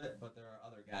that a little bit, but there are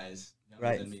other guys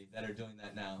younger than me that are doing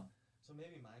that now. So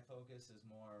maybe my focus is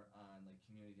more on, like,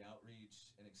 community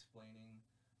outreach and explaining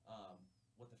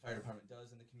what the fire fire department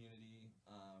does in the community.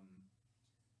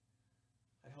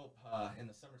 I hope in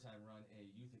the summertime run a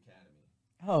youth academy.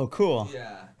 Oh, cool.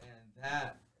 Yeah, and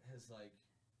that has like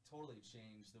totally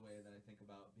changed the way that I think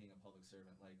about being a public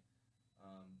servant. Like,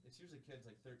 it's usually kids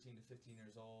like 13 to 15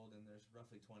 years old, and there's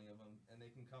roughly 20 of them, and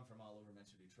they can come from all over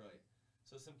Metro Detroit.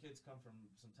 So some kids come from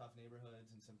some tough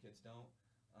neighborhoods, and some kids don't.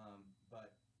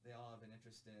 But they all have an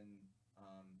interest in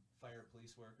fire,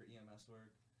 police work, or EMS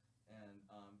work, and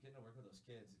getting to work with those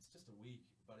kids. It's just a week,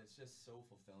 but it's just so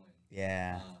fulfilling.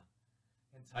 Yeah.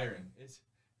 And tiring.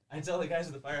 I tell the guys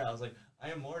at the firehouse, like,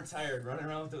 I am more tired running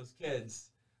around with those kids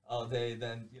all day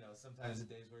than, sometimes a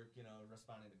day's work,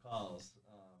 responding to calls,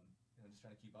 just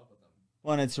trying to keep up with them.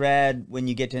 Well, and it's rad when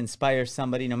you get to inspire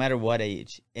somebody, no matter what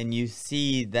age, and you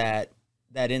see that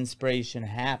inspiration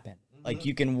happen. Mm-hmm. Like,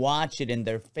 you can watch it in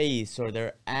their face or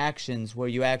their actions where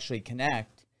you actually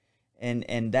connect.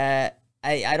 And that,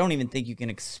 I don't even think you can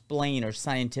explain or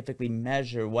scientifically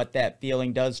measure what that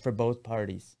feeling does for both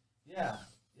parties. Yeah,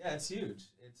 it's huge.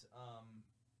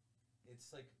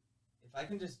 It's like, if I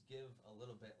can just give a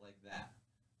little bit like that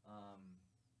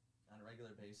on a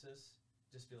regular basis,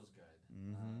 it just feels good.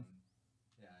 Mm-hmm.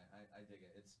 I dig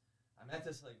it. I'm at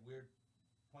this like weird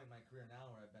point in my career now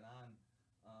where I've been on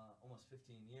almost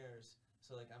 15 years,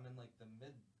 so like I'm in like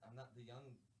I'm not the young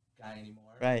guy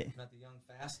anymore. Right. I'm not the young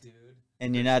fast dude.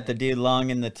 And you're not the dude long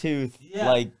in the tooth. Yeah.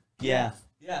 Like, yeah.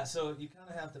 Yeah, so you kind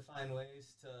of have to find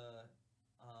ways to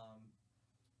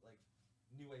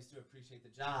new ways to appreciate the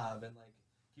job and like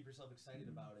keep yourself excited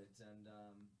about it, and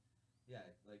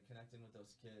like connecting with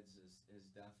those kids is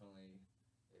definitely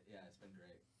it's been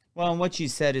great. Well, and what you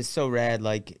said is so rad.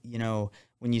 Like,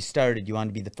 when you started, you wanted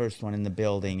to be the first one in the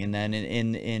building, and then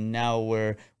in now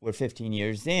we're 15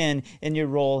 years in, and your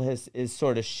role is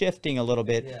sort of shifting a little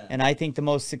bit. Yeah. And I think the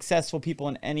most successful people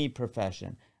in any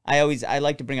profession, I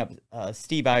like to bring up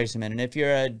Steve Yzerman. And if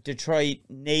you're a Detroit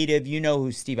native, you know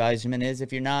who Steve Yzerman is.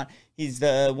 If you're not, he's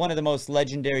one of the most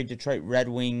legendary Detroit Red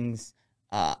Wings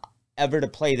ever to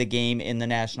play the game in the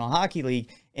National Hockey League.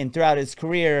 And throughout his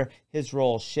career, his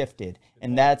role shifted.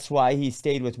 And that's why he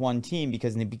stayed with one team,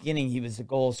 because in the beginning, he was the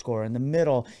goal scorer. In the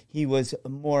middle, he was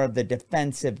more of the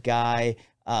defensive guy,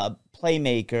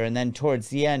 playmaker. And then towards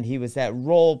the end, he was that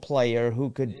role player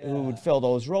who would fill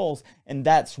those roles. And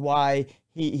that's why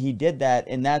he did that.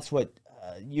 And that's what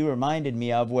you reminded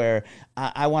me of, where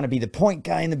I want to be the point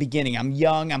guy in the beginning. I'm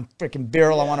young, I'm freaking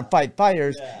virile, I want to fight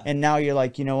fires. Yeah. And now you're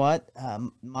like, you know what?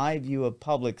 My view of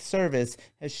public service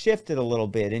has shifted a little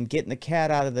bit, and getting the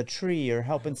cat out of the tree or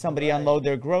helping somebody unload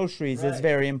their groceries is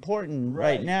very important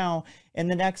right now. And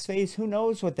the next phase, who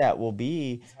knows what that will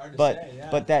be? It's hard to but say,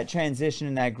 but that transition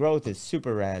and that growth is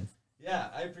super rad. Yeah,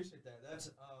 I appreciate that. That's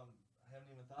I haven't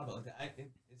even thought about that.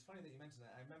 It's funny that you mentioned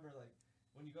that. I remember like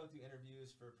when you go through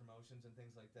interviews for promotions and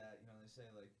things like that, they say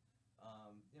like,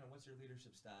 what's your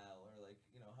leadership style, or like,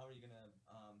 how are you gonna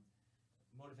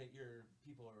motivate your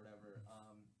people or whatever.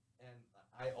 And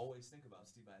I always think about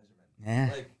Steve Yzerman. Yeah.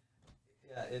 Like,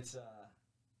 it's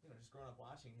just growing up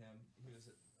watching him, he was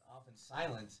often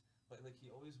silent, but like he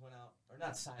always went out, or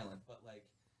not silent, but like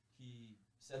he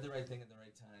said the right thing at the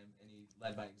right time, and he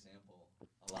led by example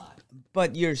a lot.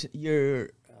 But you're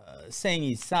saying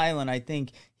he's silent. I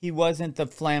think he wasn't the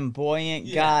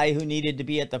flamboyant guy who needed to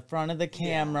be at the front of the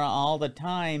camera all the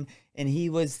time, and he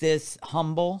was this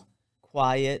humble,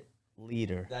 quiet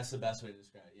leader. That's the best way to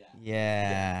describe it.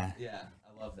 Yeah. Yeah,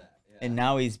 I love that. Yeah. And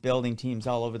now he's building teams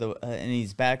all over and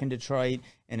he's back in Detroit,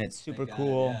 and it's super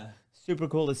cool. Super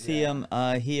cool to see him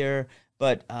here.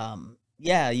 But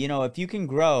if you can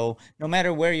grow, no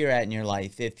matter where you're at in your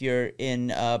life, if you're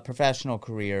in a professional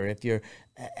career,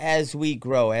 as we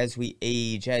grow, as we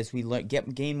age, as we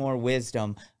gain more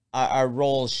wisdom, our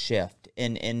roles shift,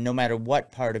 and no matter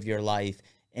what part of your life.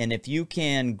 And if you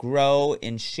can grow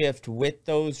and shift with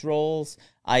those roles,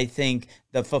 I think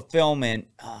the fulfillment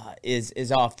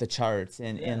is off the charts.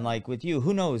 And like with you,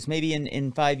 who knows? Maybe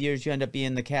in 5 years you end up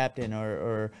being the captain,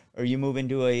 or you move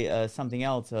into something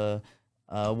else.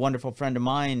 A wonderful friend of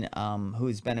mine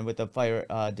who's been with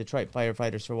the Detroit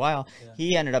firefighters for a while,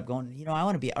 he ended up going, I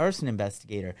want to be arson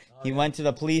investigator. He went to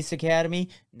the police academy.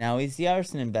 Now he's the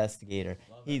arson investigator.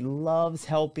 He loves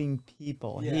helping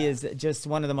people. He is just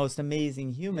one of the most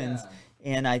amazing humans.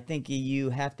 And I think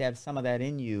you have to have some of that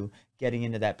in you getting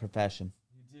into that profession.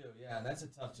 You do, yeah. That's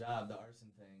a tough job, the arson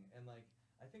thing. And like,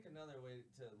 I think another way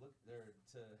to look there,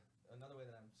 another way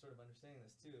that I'm sort of understanding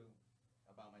this too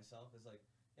about myself is like,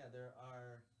 there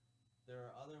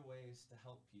are other ways to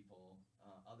help people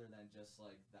other than just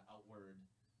like the outward,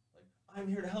 like, I'm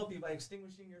here to help you by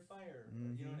extinguishing your fire.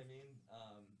 Mm-hmm. You know what I mean?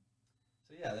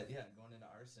 Going into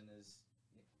arson is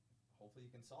hopefully hopefully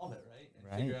you can solve it, right? And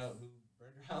Right. figure out who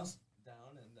burned your house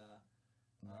down, and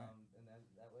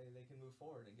that way they can move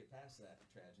forward and get past that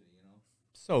tragedy, you know.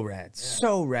 So rad, Yeah.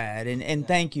 so rad, and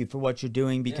thank you for what you're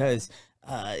doing, because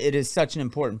it is such an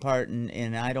important part,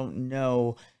 and I don't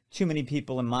know too many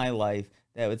people in my life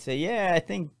that would say, yeah, I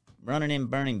think running in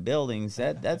burning buildings,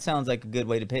 that sounds like a good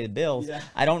way to pay the bills. Yeah.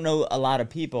 I don't know a lot of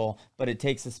people, but it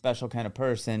takes a special kind of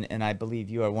person, and I believe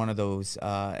you are one of those,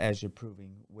 as you're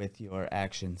proving with your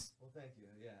actions. Well, thank you.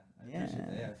 Yeah, I appreciate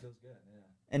that. Yeah, it feels good. Yeah.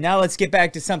 And now let's get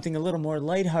back to something a little more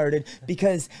lighthearted,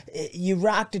 because you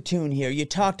rocked a tune here. You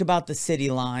talked about the city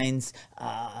lines.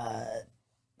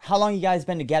 How long you guys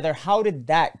been together? How did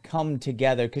that come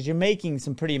together? Because you're making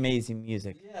some pretty amazing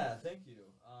music. Yeah, thank you.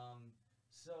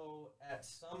 So at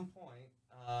some point,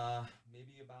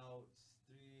 maybe about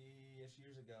 3-ish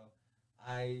years ago,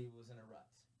 I was in a rut.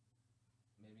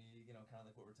 Maybe, kind of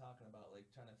like what we're talking about, like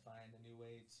trying to find a new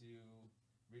way to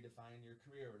redefine your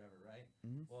career or whatever, right?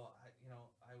 Mhm. Well,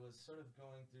 I was sort of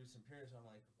going through some periods where I'm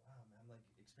like, wow, man, I'm like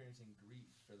experiencing grief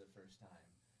for the first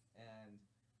time. And,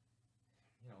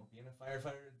 being a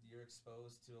firefighter, you're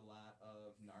exposed to a lot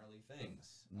of gnarly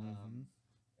things. Mhm.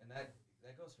 And that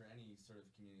goes for any sort of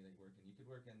community that you work in. You could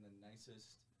work in the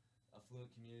nicest,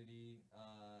 affluent community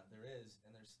there is,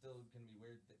 and there's still going to be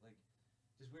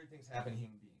just weird things happen to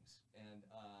human beings. And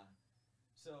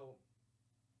so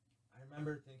I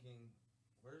remember thinking,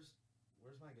 where's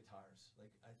my guitars?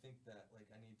 Like, I think that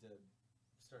I need to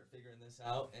start figuring this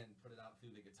out and put it out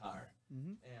through the guitar.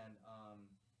 Mhm. And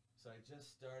so I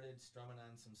just started strumming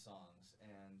on some songs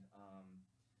and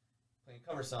playing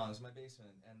cover songs in my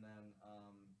basement. And then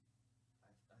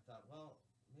I thought, well,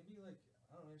 maybe I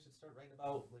don't know, I should start writing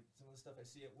about some of the stuff I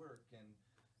see at work and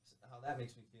how that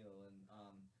makes me feel. And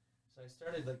so I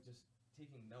started just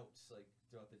taking notes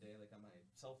throughout the day, on my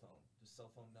cell phone, just cell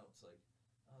phone notes,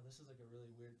 oh, this is a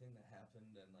really weird thing that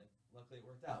happened, and luckily it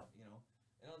worked out, and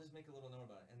I'll just make a little note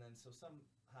about it. And then so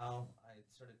somehow I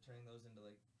started turning those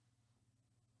into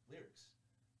lyrics,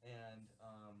 and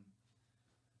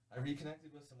I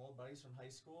reconnected with some old buddies from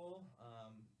high school.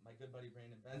 My good buddy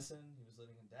Brandon Benson, he was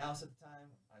living in Dallas at the time.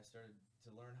 I started to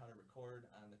learn how to record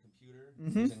on the computer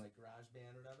using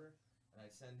GarageBand or whatever, and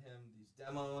I'd send him these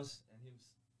demos, and he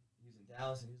was in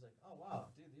Dallas, and he was like, oh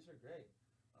wow, dude, these are great.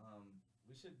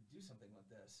 We should do something with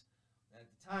this. And at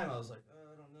the time, I was like,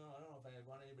 I don't know if I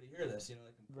want anybody to hear this. I'm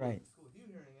Right. cool with you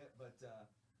hearing it, but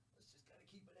let's just gotta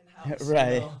keep it in house.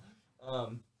 Right.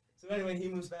 So anyway, he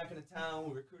moves back into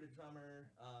town. We recruited a drummer,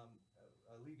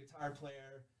 a lead guitar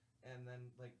player, and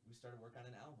then we started work on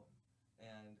an album.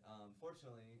 And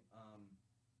fortunately,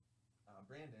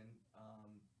 Brandon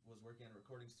was working at a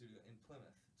recording studio in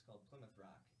Plymouth. It's called Plymouth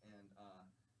Rock, and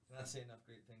cannot say enough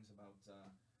great things about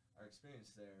our experience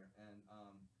there. And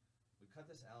we cut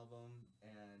this album,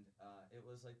 and it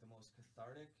was the most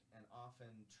cathartic and often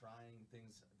trying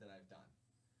things that I've done.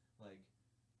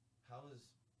 How is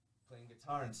playing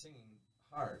guitar and singing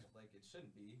hard? It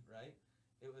shouldn't be, right?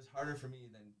 It was harder for me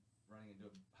than running into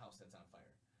a house that's on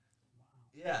fire.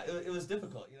 Wow. Yeah, it was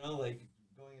difficult,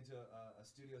 going into a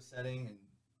studio setting and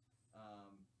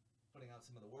putting out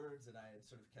some of the words that I had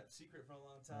sort of kept secret for a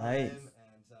long time. Right.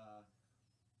 And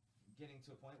getting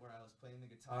to a point where I was playing the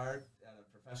guitar at a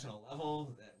professional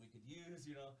level that we could use,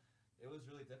 it was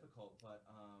really difficult. But,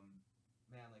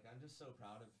 man, I'm just so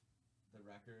proud of the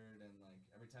record, and,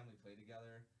 every time we play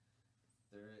together,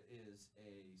 there is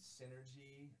a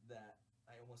synergy that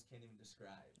I almost can't even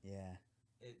describe. Yeah.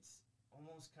 It's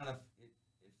almost kind of,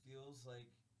 it feels like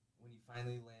when you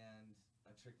finally land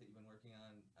a trick that you've been working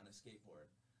on a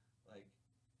skateboard.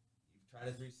 You've tried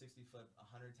a 360 flip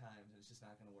 100 times, and it's just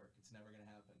not going to work. It's never going to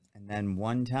happen. And then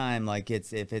one time,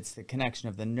 if it's the connection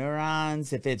of the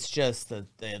neurons, if it's just the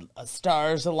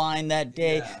stars align that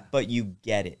day, but you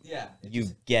get it. Yeah.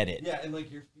 Get it. Yeah, and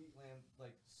your feet land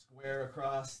square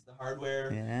across the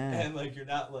hardware. Yeah. And you're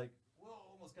not whoa,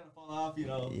 almost kind of fall off,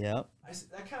 Yep.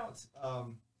 That counts.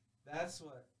 That's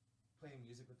what playing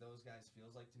music with those guys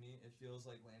feels like to me. It feels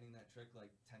like landing that trick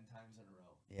 10 times in a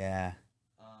row. Yeah.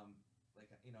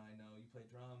 I know you play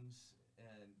drums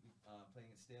and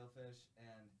playing at Stalefish,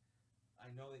 and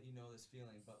I know that you know this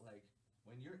feeling, but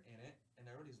when you're in it and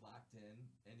everybody's locked in,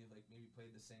 and you've maybe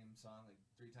played the same song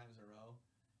 3 times in a row,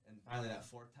 and finally that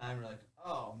 4th time you're like,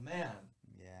 oh man,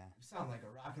 Yeah. you sound like a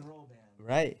rock and roll band.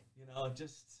 Right.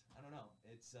 Just I don't know.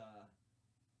 It's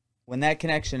when that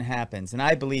connection happens, and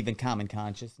I believe in common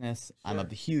consciousness, I'm a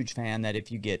Sure. huge fan that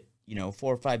if you get 4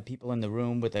 or 5 people in the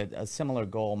room with a similar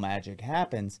goal, magic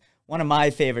happens. One of my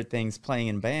favorite things playing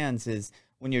in bands is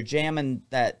when you're jamming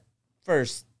that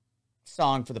first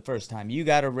song for the first time. You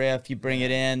got a riff, you bring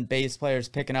it in, bass player's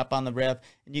picking up on the riff,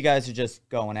 and you guys are just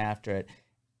going after it.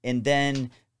 And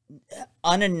then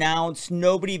unannounced,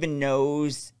 nobody even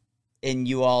knows, and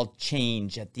you all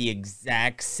change at the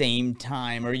exact same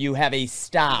time, or you have a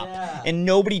stop and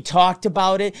nobody talked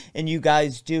about it and you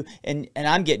guys do. And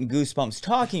I'm getting goosebumps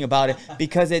talking about it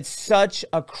because it's such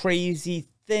a crazy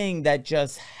thing that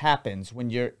just happens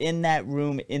when you're in that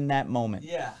room in that moment.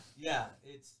 Yeah.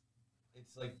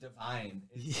 It's like divine.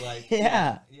 It's like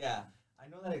yeah. I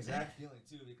know that exact feeling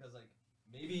too, because like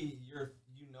maybe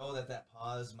you know that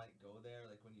pause might go there,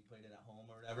 like when you played it at home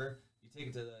or whatever. You take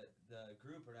it to the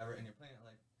group or whatever, and you're playing it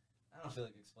like, I don't feel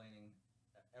like explaining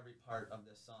every part of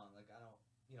this song. Like I don't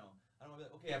want to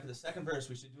be like, okay, after the second verse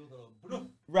we should do a little boom.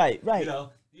 Right. You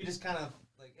know, you just kind of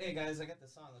like, hey guys, I got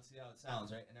this song. Let's see how it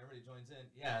sounds, right? And everybody joins in.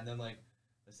 Yeah, and then like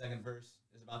the second verse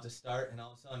is about to start, and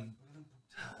all of a sudden,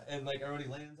 and like everybody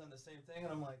lands on the same thing,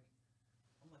 and I'm like,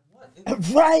 what?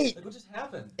 Right. Like what just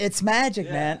happened? It's magic,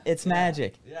 man. It's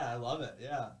magic. Yeah, I love it.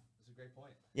 Yeah, it's a great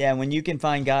point. Yeah, when you can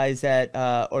find guys that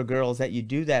or girls that you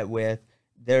do that with,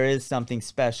 there is something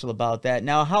special about that.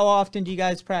 Now, how often do you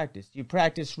guys practice? Do you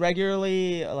practice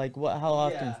regularly? Like what? How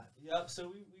often? Yeah, yep. So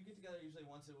we get together usually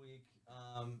once a week,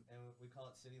 and we call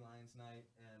it City Lions Night.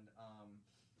 And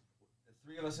the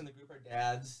three of us in the group are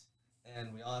dads,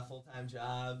 and we all have full-time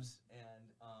jobs, and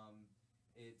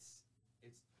it's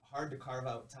hard to carve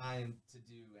out time to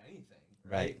do anything,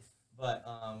 right? But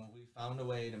we found a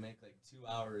way to make like 2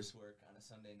 hours work on a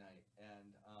Sunday night,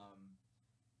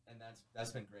 and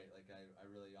that's been great. Like I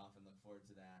really often look forward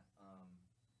to that.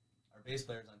 Our bass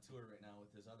player's on tour right now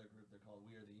with his other group. They're called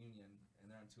We Are the Union, and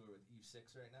they're on tour with Eve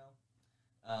 6 right now.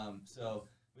 So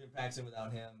we've been practicing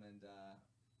without him, and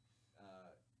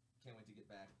can't wait to get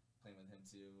back playing with him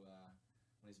too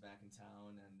when he's back in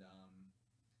town. And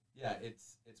yeah,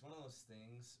 it's one of those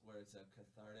things where it's a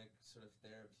cathartic, sort of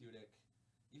therapeutic.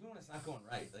 Even when it's not going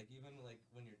right, like even like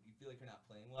when you feel like you're not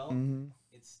playing well,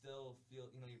 it still you're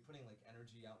putting like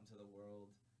energy out into the world,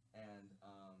 and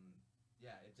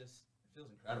yeah, it feels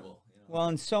incredible. You know? Well,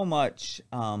 and so much,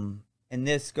 and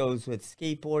this goes with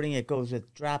skateboarding, it goes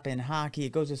with drop-in hockey,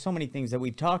 it goes with so many things that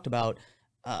we've talked about.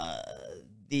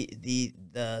 The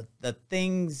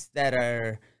things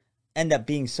that end up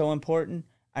being so important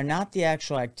are not the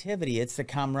actual activity. It's the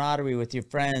camaraderie with your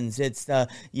friends. It's the,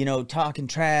 talking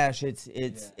trash.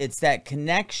 It's that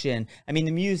connection. I mean,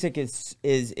 the music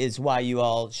is why you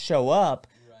all show up,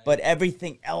 right. But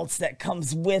everything else that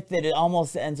comes with it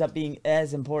almost ends up being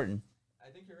as important.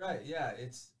 I think you're right. Yeah,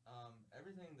 it's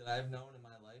everything that I've known in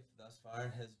my life thus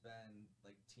far has been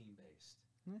like team-based.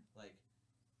 Like,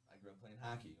 I grew up playing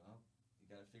hockey. Well,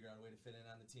 you got to figure out a way to fit in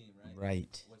on the team, right?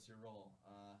 Right. What's your role?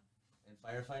 In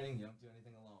firefighting, you don't do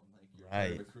anything alone. Like you're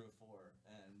right. part of a crew of 4,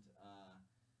 and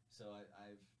so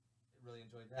I've really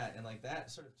enjoyed that. And like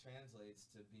that sort of translates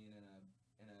to being in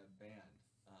a band.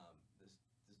 This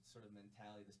sort of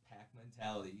mentality, this pack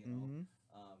mentality. You know,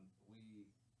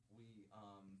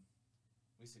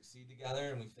 we succeed together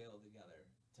and we fail together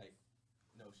type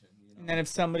notion. You know? And then if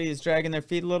somebody is dragging their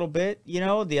feet a little bit,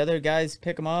 the other guys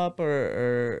pick them up,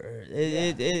 or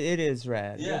it is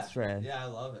rad. Yeah, it's rad. Yeah, I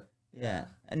love it. Yeah.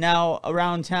 Now,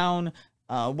 around town,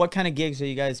 what kind of gigs are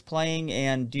you guys playing,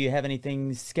 and do you have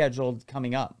anything scheduled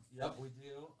coming up? Yep, we do.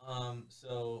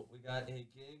 So we got a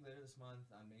gig later this month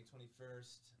on May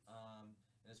 21st,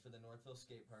 and it's for the Northville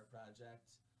Skate Park Project.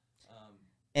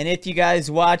 And if you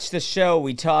guys watch the show,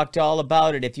 we talked all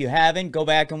about it. If you haven't, go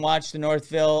back and watch the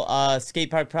Northville Skate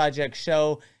Park Project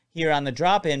show here on the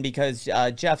drop-in, because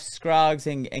Jeff Scroggs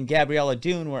and Gabriella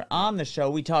Dune were on the show.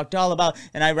 We talked all about,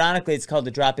 and ironically, it's called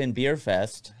the Drop-In Beer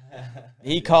Fest.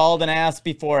 He called and asked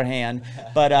beforehand,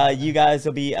 but you guys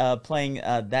will be playing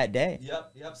that day.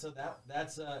 Yep. So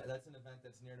that's an event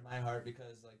that's near to my heart,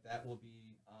 because like that will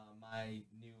be my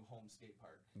new home skate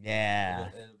park. Yeah.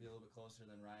 It'll be a little bit closer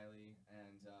than Riley,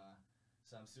 and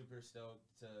so I'm super stoked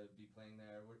to be playing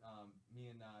there. Me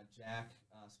and Jack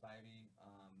Spivey,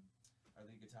 our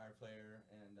lead guitar player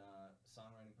and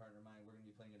songwriting partner of mine, we're going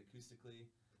to be playing it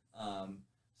acoustically.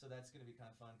 So that's going to be kind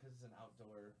of fun because it's an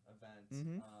outdoor event.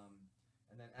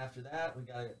 And then after that, we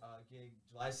got a gig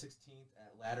July 16th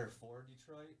at Ladder 4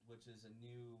 Detroit, which is a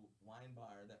new wine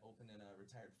bar that opened in a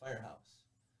retired firehouse.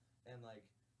 And like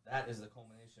that is the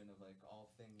culmination of like all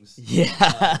things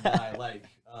that I like,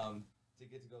 to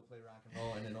get to go play rock and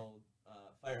roll in an old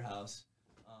firehouse.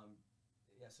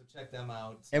 Yeah, so check them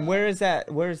out. And where is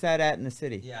that? Where is that at in the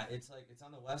city? Yeah, it's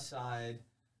on the west side,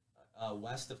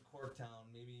 west of Corktown,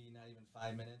 maybe not even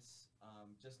 5 minutes,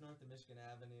 just north of Michigan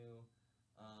Avenue,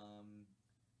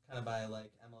 kind of by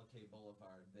like MLK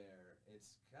Boulevard there.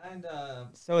 It's kind of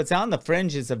So it's on the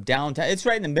fringes of downtown. It's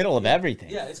right in the middle of everything.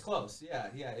 Yeah, it's close.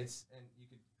 Yeah. It's and you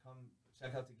could come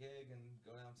check out the gig and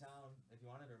go downtown if you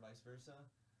wanted, or vice versa.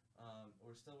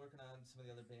 We're still working on some of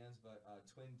the other bands, but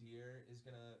Twin Deer is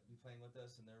gonna be playing with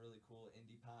us, and they're really cool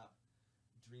indie pop,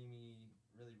 dreamy,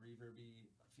 really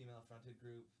reverby female-fronted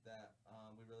group that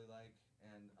we really like,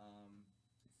 and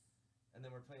then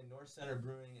we're playing North Center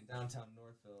Brewing in downtown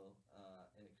Northville,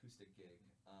 an acoustic gig,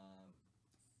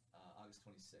 August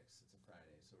 26th. It's a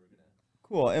Friday, so we're gonna.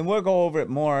 Cool, and we'll go over it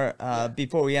more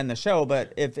before we end the show.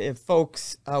 But if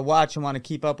folks watch and want to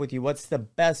keep up with you, what's the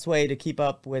best way to keep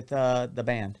up with the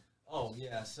band? Oh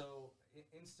yeah, so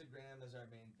Instagram is our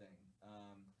main thing.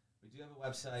 We do have a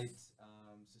website,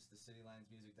 it's just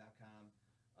thecitylinesmusic.com,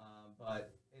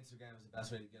 but Instagram is the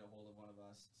best way to get a hold of one of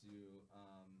us to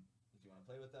if you want to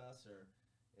play with us, or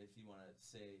if you want to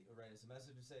say or write us a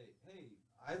message and say, hey,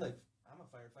 I'm a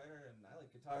firefighter and I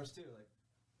like guitars too, like.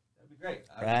 That'd be great.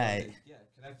 Right.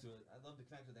 Connect to it. I'd love to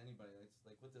connect with anybody. It's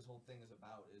like what this whole thing is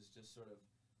about is just sort of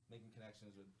making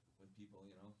connections with people,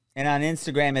 you know. And on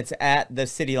Instagram, it's at the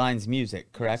City Lines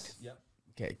Music, correct? Yes. Yep.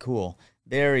 Okay, cool.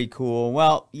 Very cool.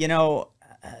 Well,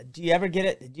 do you ever get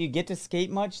it? Do you get to skate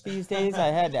much these days? I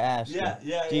had to ask. Yeah.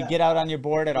 Do you get out on your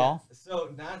board at all? So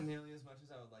not nearly as much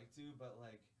as I would like to, but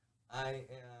like I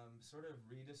am sort of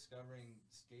rediscovering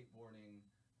skateboarding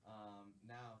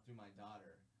now through my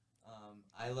daughter.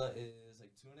 Isla is like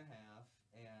 2.5,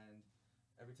 and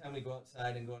every time we go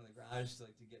outside and go in the garage to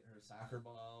get her soccer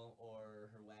ball or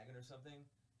her wagon or something,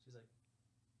 she's like,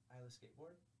 Isla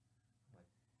skateboard? I'm like,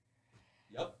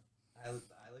 yep, Isla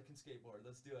can skateboard.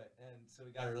 Let's do it. And so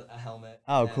we got her a helmet.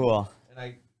 Oh, cool. And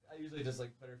I usually just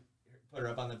put her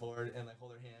up on the board and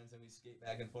hold her hands, and we skate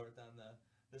back and forth on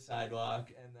the sidewalk,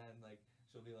 and then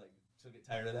she'll get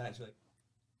tired of that, and she'll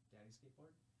Daddy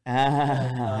skateboard?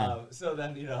 So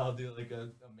then I'll do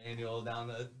a manual down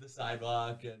the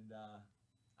sidewalk and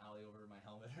ollie over my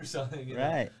helmet or something,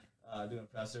 right? Doing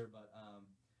presser, but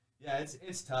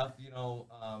it's tough,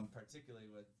 particularly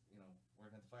with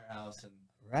working at the firehouse and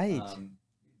right,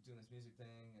 doing this music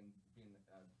thing and being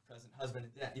a present husband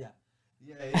and dad.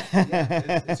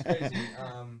 It's crazy.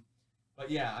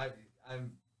 But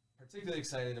I'm particularly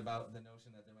excited about the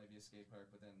notion that there might be a skate park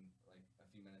within a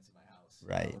few minutes of my house,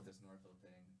 right? With this Northville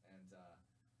thing, and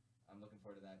I'm looking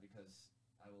forward to that because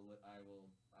I will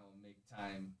make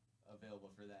time available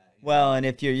for that. Well, and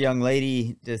if your young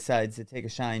lady decides to take a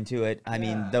shine to it, I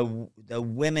mean, the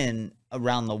women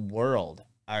around the world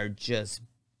are just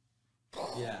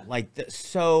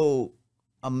so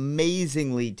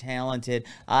amazingly talented.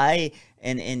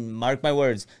 And mark my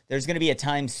words, there's going to be a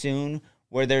time soon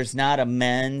where there's not a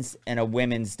men's and a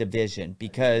women's division,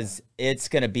 because it's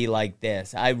going to be like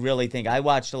this. I really think I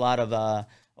watched a lot of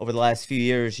over the last few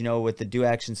years, with the Do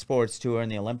Action Sports Tour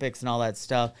and the Olympics and all that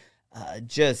stuff.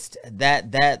 Just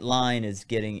that line is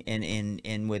getting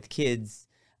in with kids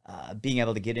being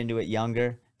able to get into it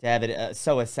younger, to have it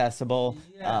so accessible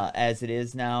as it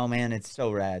is now. Man, it's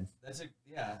so rad. That's a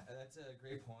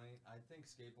great point. I think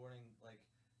skateboarding,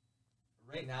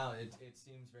 right now, it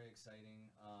seems very exciting.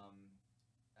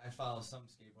 I follow some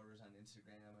skateboarders on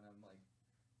Instagram, and I'm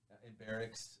in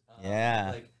barracks.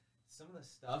 Some of the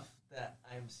stuff that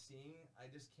I'm seeing, I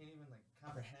just can't even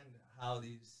comprehend how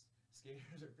these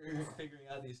skaters are figuring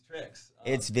out these tricks.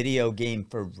 It's video game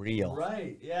for real.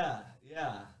 Right? Yeah.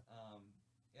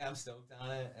 I'm stoked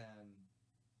on it, and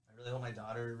I really hope my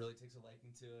daughter really takes a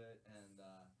liking to it, and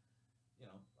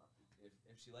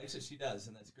if she likes it, she does,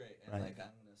 and that's great. And I'm going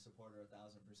to support her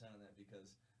 1,000% on that,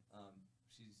 because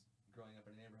she's growing up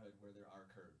in a neighborhood where there are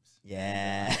curbs.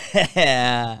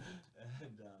 Yeah.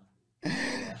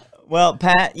 Well,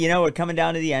 Pat, we're coming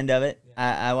down to the end of it.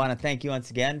 I want to thank you once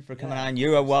again for coming on.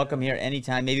 You are welcome here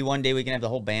anytime. Maybe one day we can have the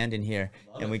whole band in here,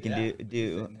 and we can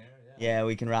do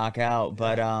we can rock out.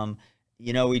 But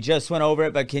we just went over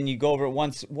it, but can you go over it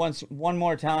one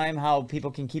more time, how people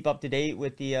can keep up to date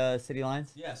with the City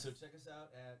Lines? Yeah, so check us out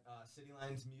at City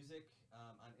Lines Music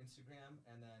on Instagram,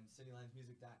 and then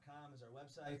citylinesmusic.com is our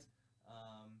website.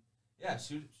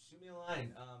 Shoot me a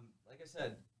line. Like I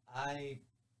said, I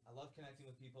love connecting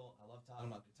with people. I love talking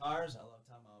about guitars. I love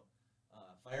talking about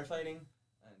firefighting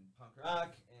and punk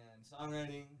rock and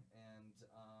songwriting, and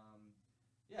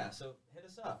so hit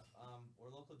us up. We're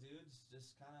local dudes,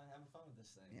 just kind of having fun with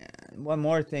this thing. Yeah. One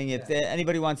more thing, if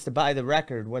anybody wants to buy the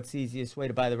record, what's the easiest way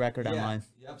to buy the record online?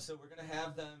 Yep. So we're gonna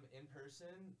have them in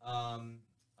person,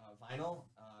 vinyl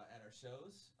at our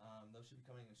shows. Those should be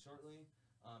coming in shortly.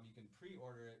 You can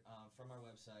pre-order it from our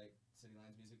website,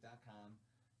 citylinesmusic.com,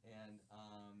 and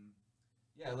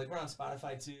Yeah, like we're on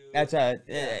Spotify too. That's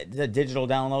the digital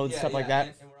download, stuff like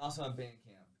that. And we're also on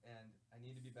Bandcamp. And I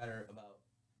need to be better about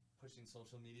pushing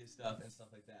social media stuff and stuff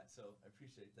like that. So I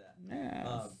appreciate that.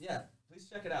 Yeah. Please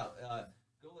check it out.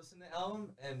 Go listen to the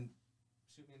album and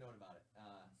shoot me a note about it.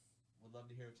 Would love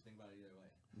to hear what you think about it either way.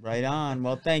 Right on.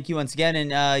 Well, thank you once again,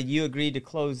 and you agreed to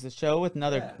close the show with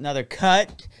another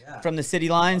cut from the City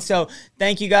Lines. So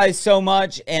thank you guys so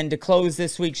much. And to close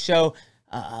this week's show,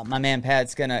 my man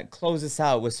Pat's gonna close us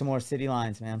out with some more City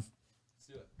Lines, man. Let's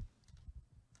do it.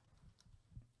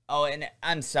 Oh, and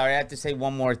I'm sorry, I have to say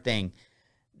one more thing.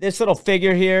 This little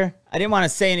figure here, I didn't want to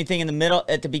say anything in the middle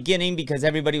at the beginning because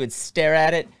everybody would stare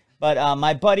at it. But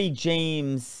my buddy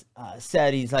James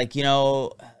said, he's like, you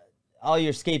know, all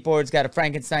your skateboards got a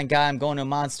Frankenstein guy. I'm going to a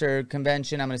monster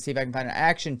convention. I'm going to see if I can find an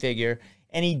action figure.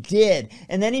 And he did.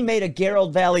 And then he made a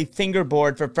Gerald Valley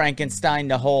fingerboard for Frankenstein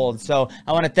to hold. So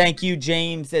I want to thank you,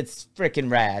 James. It's freaking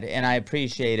rad, and I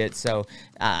appreciate it. So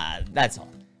that's all.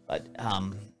 But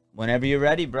whenever you're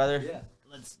ready, brother. Yeah.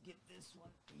 Let's get this one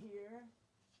here.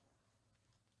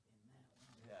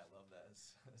 Yeah, I love that.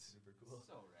 It's super cool.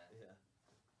 So rad. Yeah.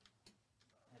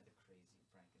 I had the crazy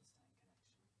Frankenstein connection.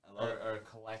 I love it. Or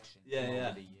collection Yeah, over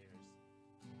yeah. the years.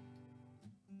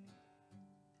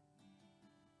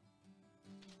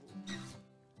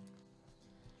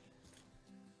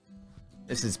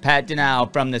 This is Pat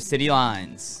Deneau from the City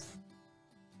Lines.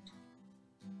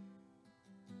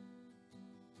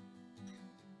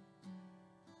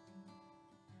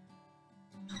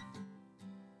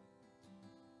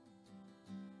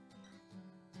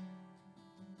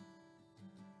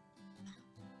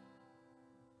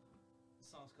 The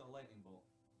song's called Lightning Bolt.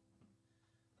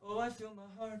 Oh, I feel my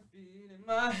heartbeat in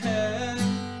my head.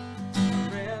 I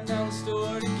ran down the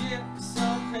store to get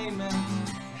some payment.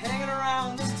 Hanging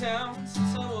around this town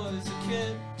since I was a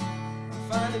kid. I'm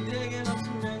finally digging up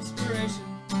some inspiration.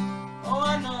 Oh,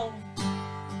 I know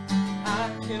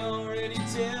I can already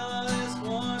tell how this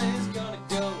one is gonna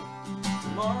go.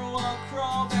 Tomorrow I'll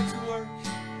crawl back to work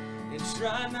and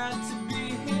try not to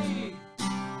be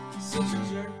such a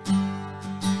jerk.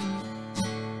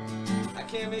 I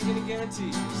can't make any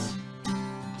guarantees.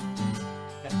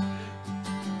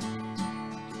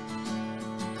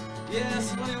 Yeah,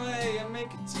 so anyway, I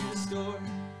make it to the store.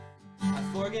 I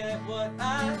forget what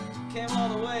I came all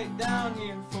the way down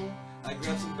here for. I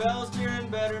grab some Bell's beer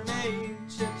and better made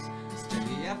chips. Spend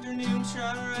the afternoon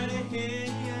trying to write a hit,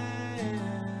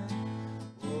 yeah.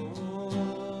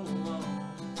 Oh,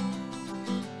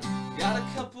 got a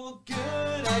couple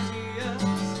good ideas.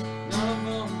 None of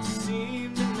them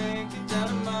seem to make it down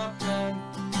to my pen.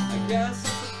 I guess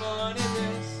that's the fun in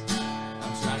this.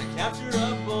 I'm trying to capture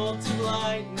a bolt of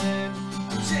lightning.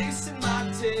 I'm chasing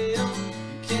my tail.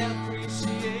 You can't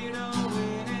appreciate a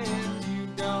win if you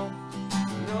don't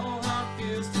know how it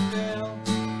feels to fail.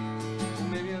 Well,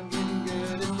 maybe I'm getting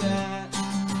good at that.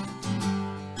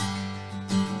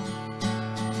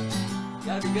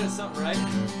 Gotta be good at something, right?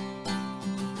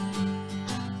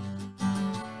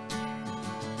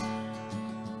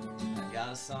 I got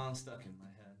a song stuck in my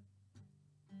head.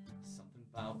 Something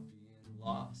about being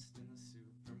lost in the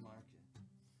supermarket.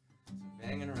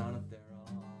 Banging around up there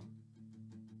all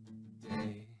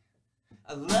day.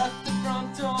 I left the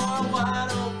front door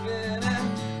wide open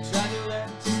and tried to let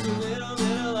just a little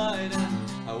bit of light in.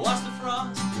 I watched the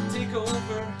frost take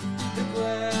over the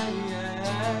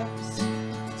glass.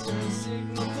 Turn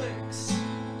signal clicks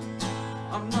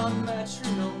on my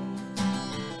metronome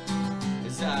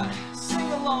as I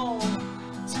sing along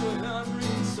to an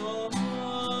unwritten song,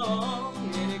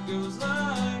 and it goes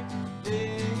like this.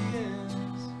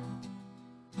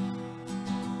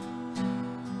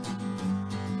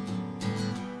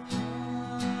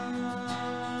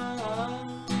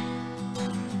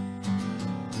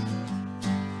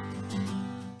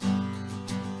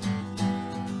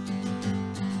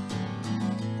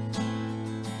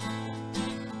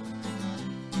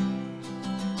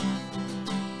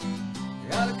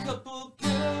 Got a couple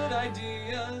good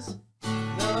ideas.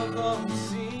 None of them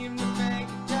seem to make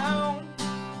it down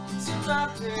to my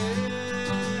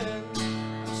pen.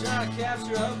 I'm trying to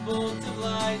capture a bolt of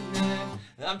lightning.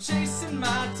 I'm chasing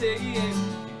my tail.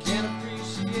 You can't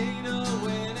appreciate a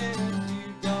win if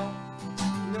you don't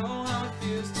know how it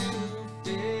feels to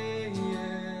fail.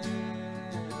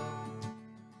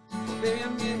 Well, baby,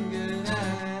 I'm getting good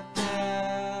at that.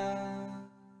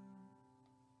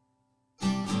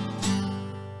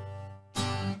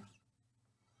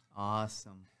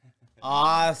 Awesome.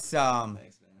 Awesome.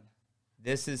 Thanks, man.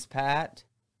 This is Pat.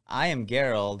 I am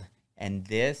Gerald, and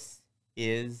this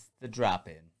is The Drop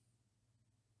In.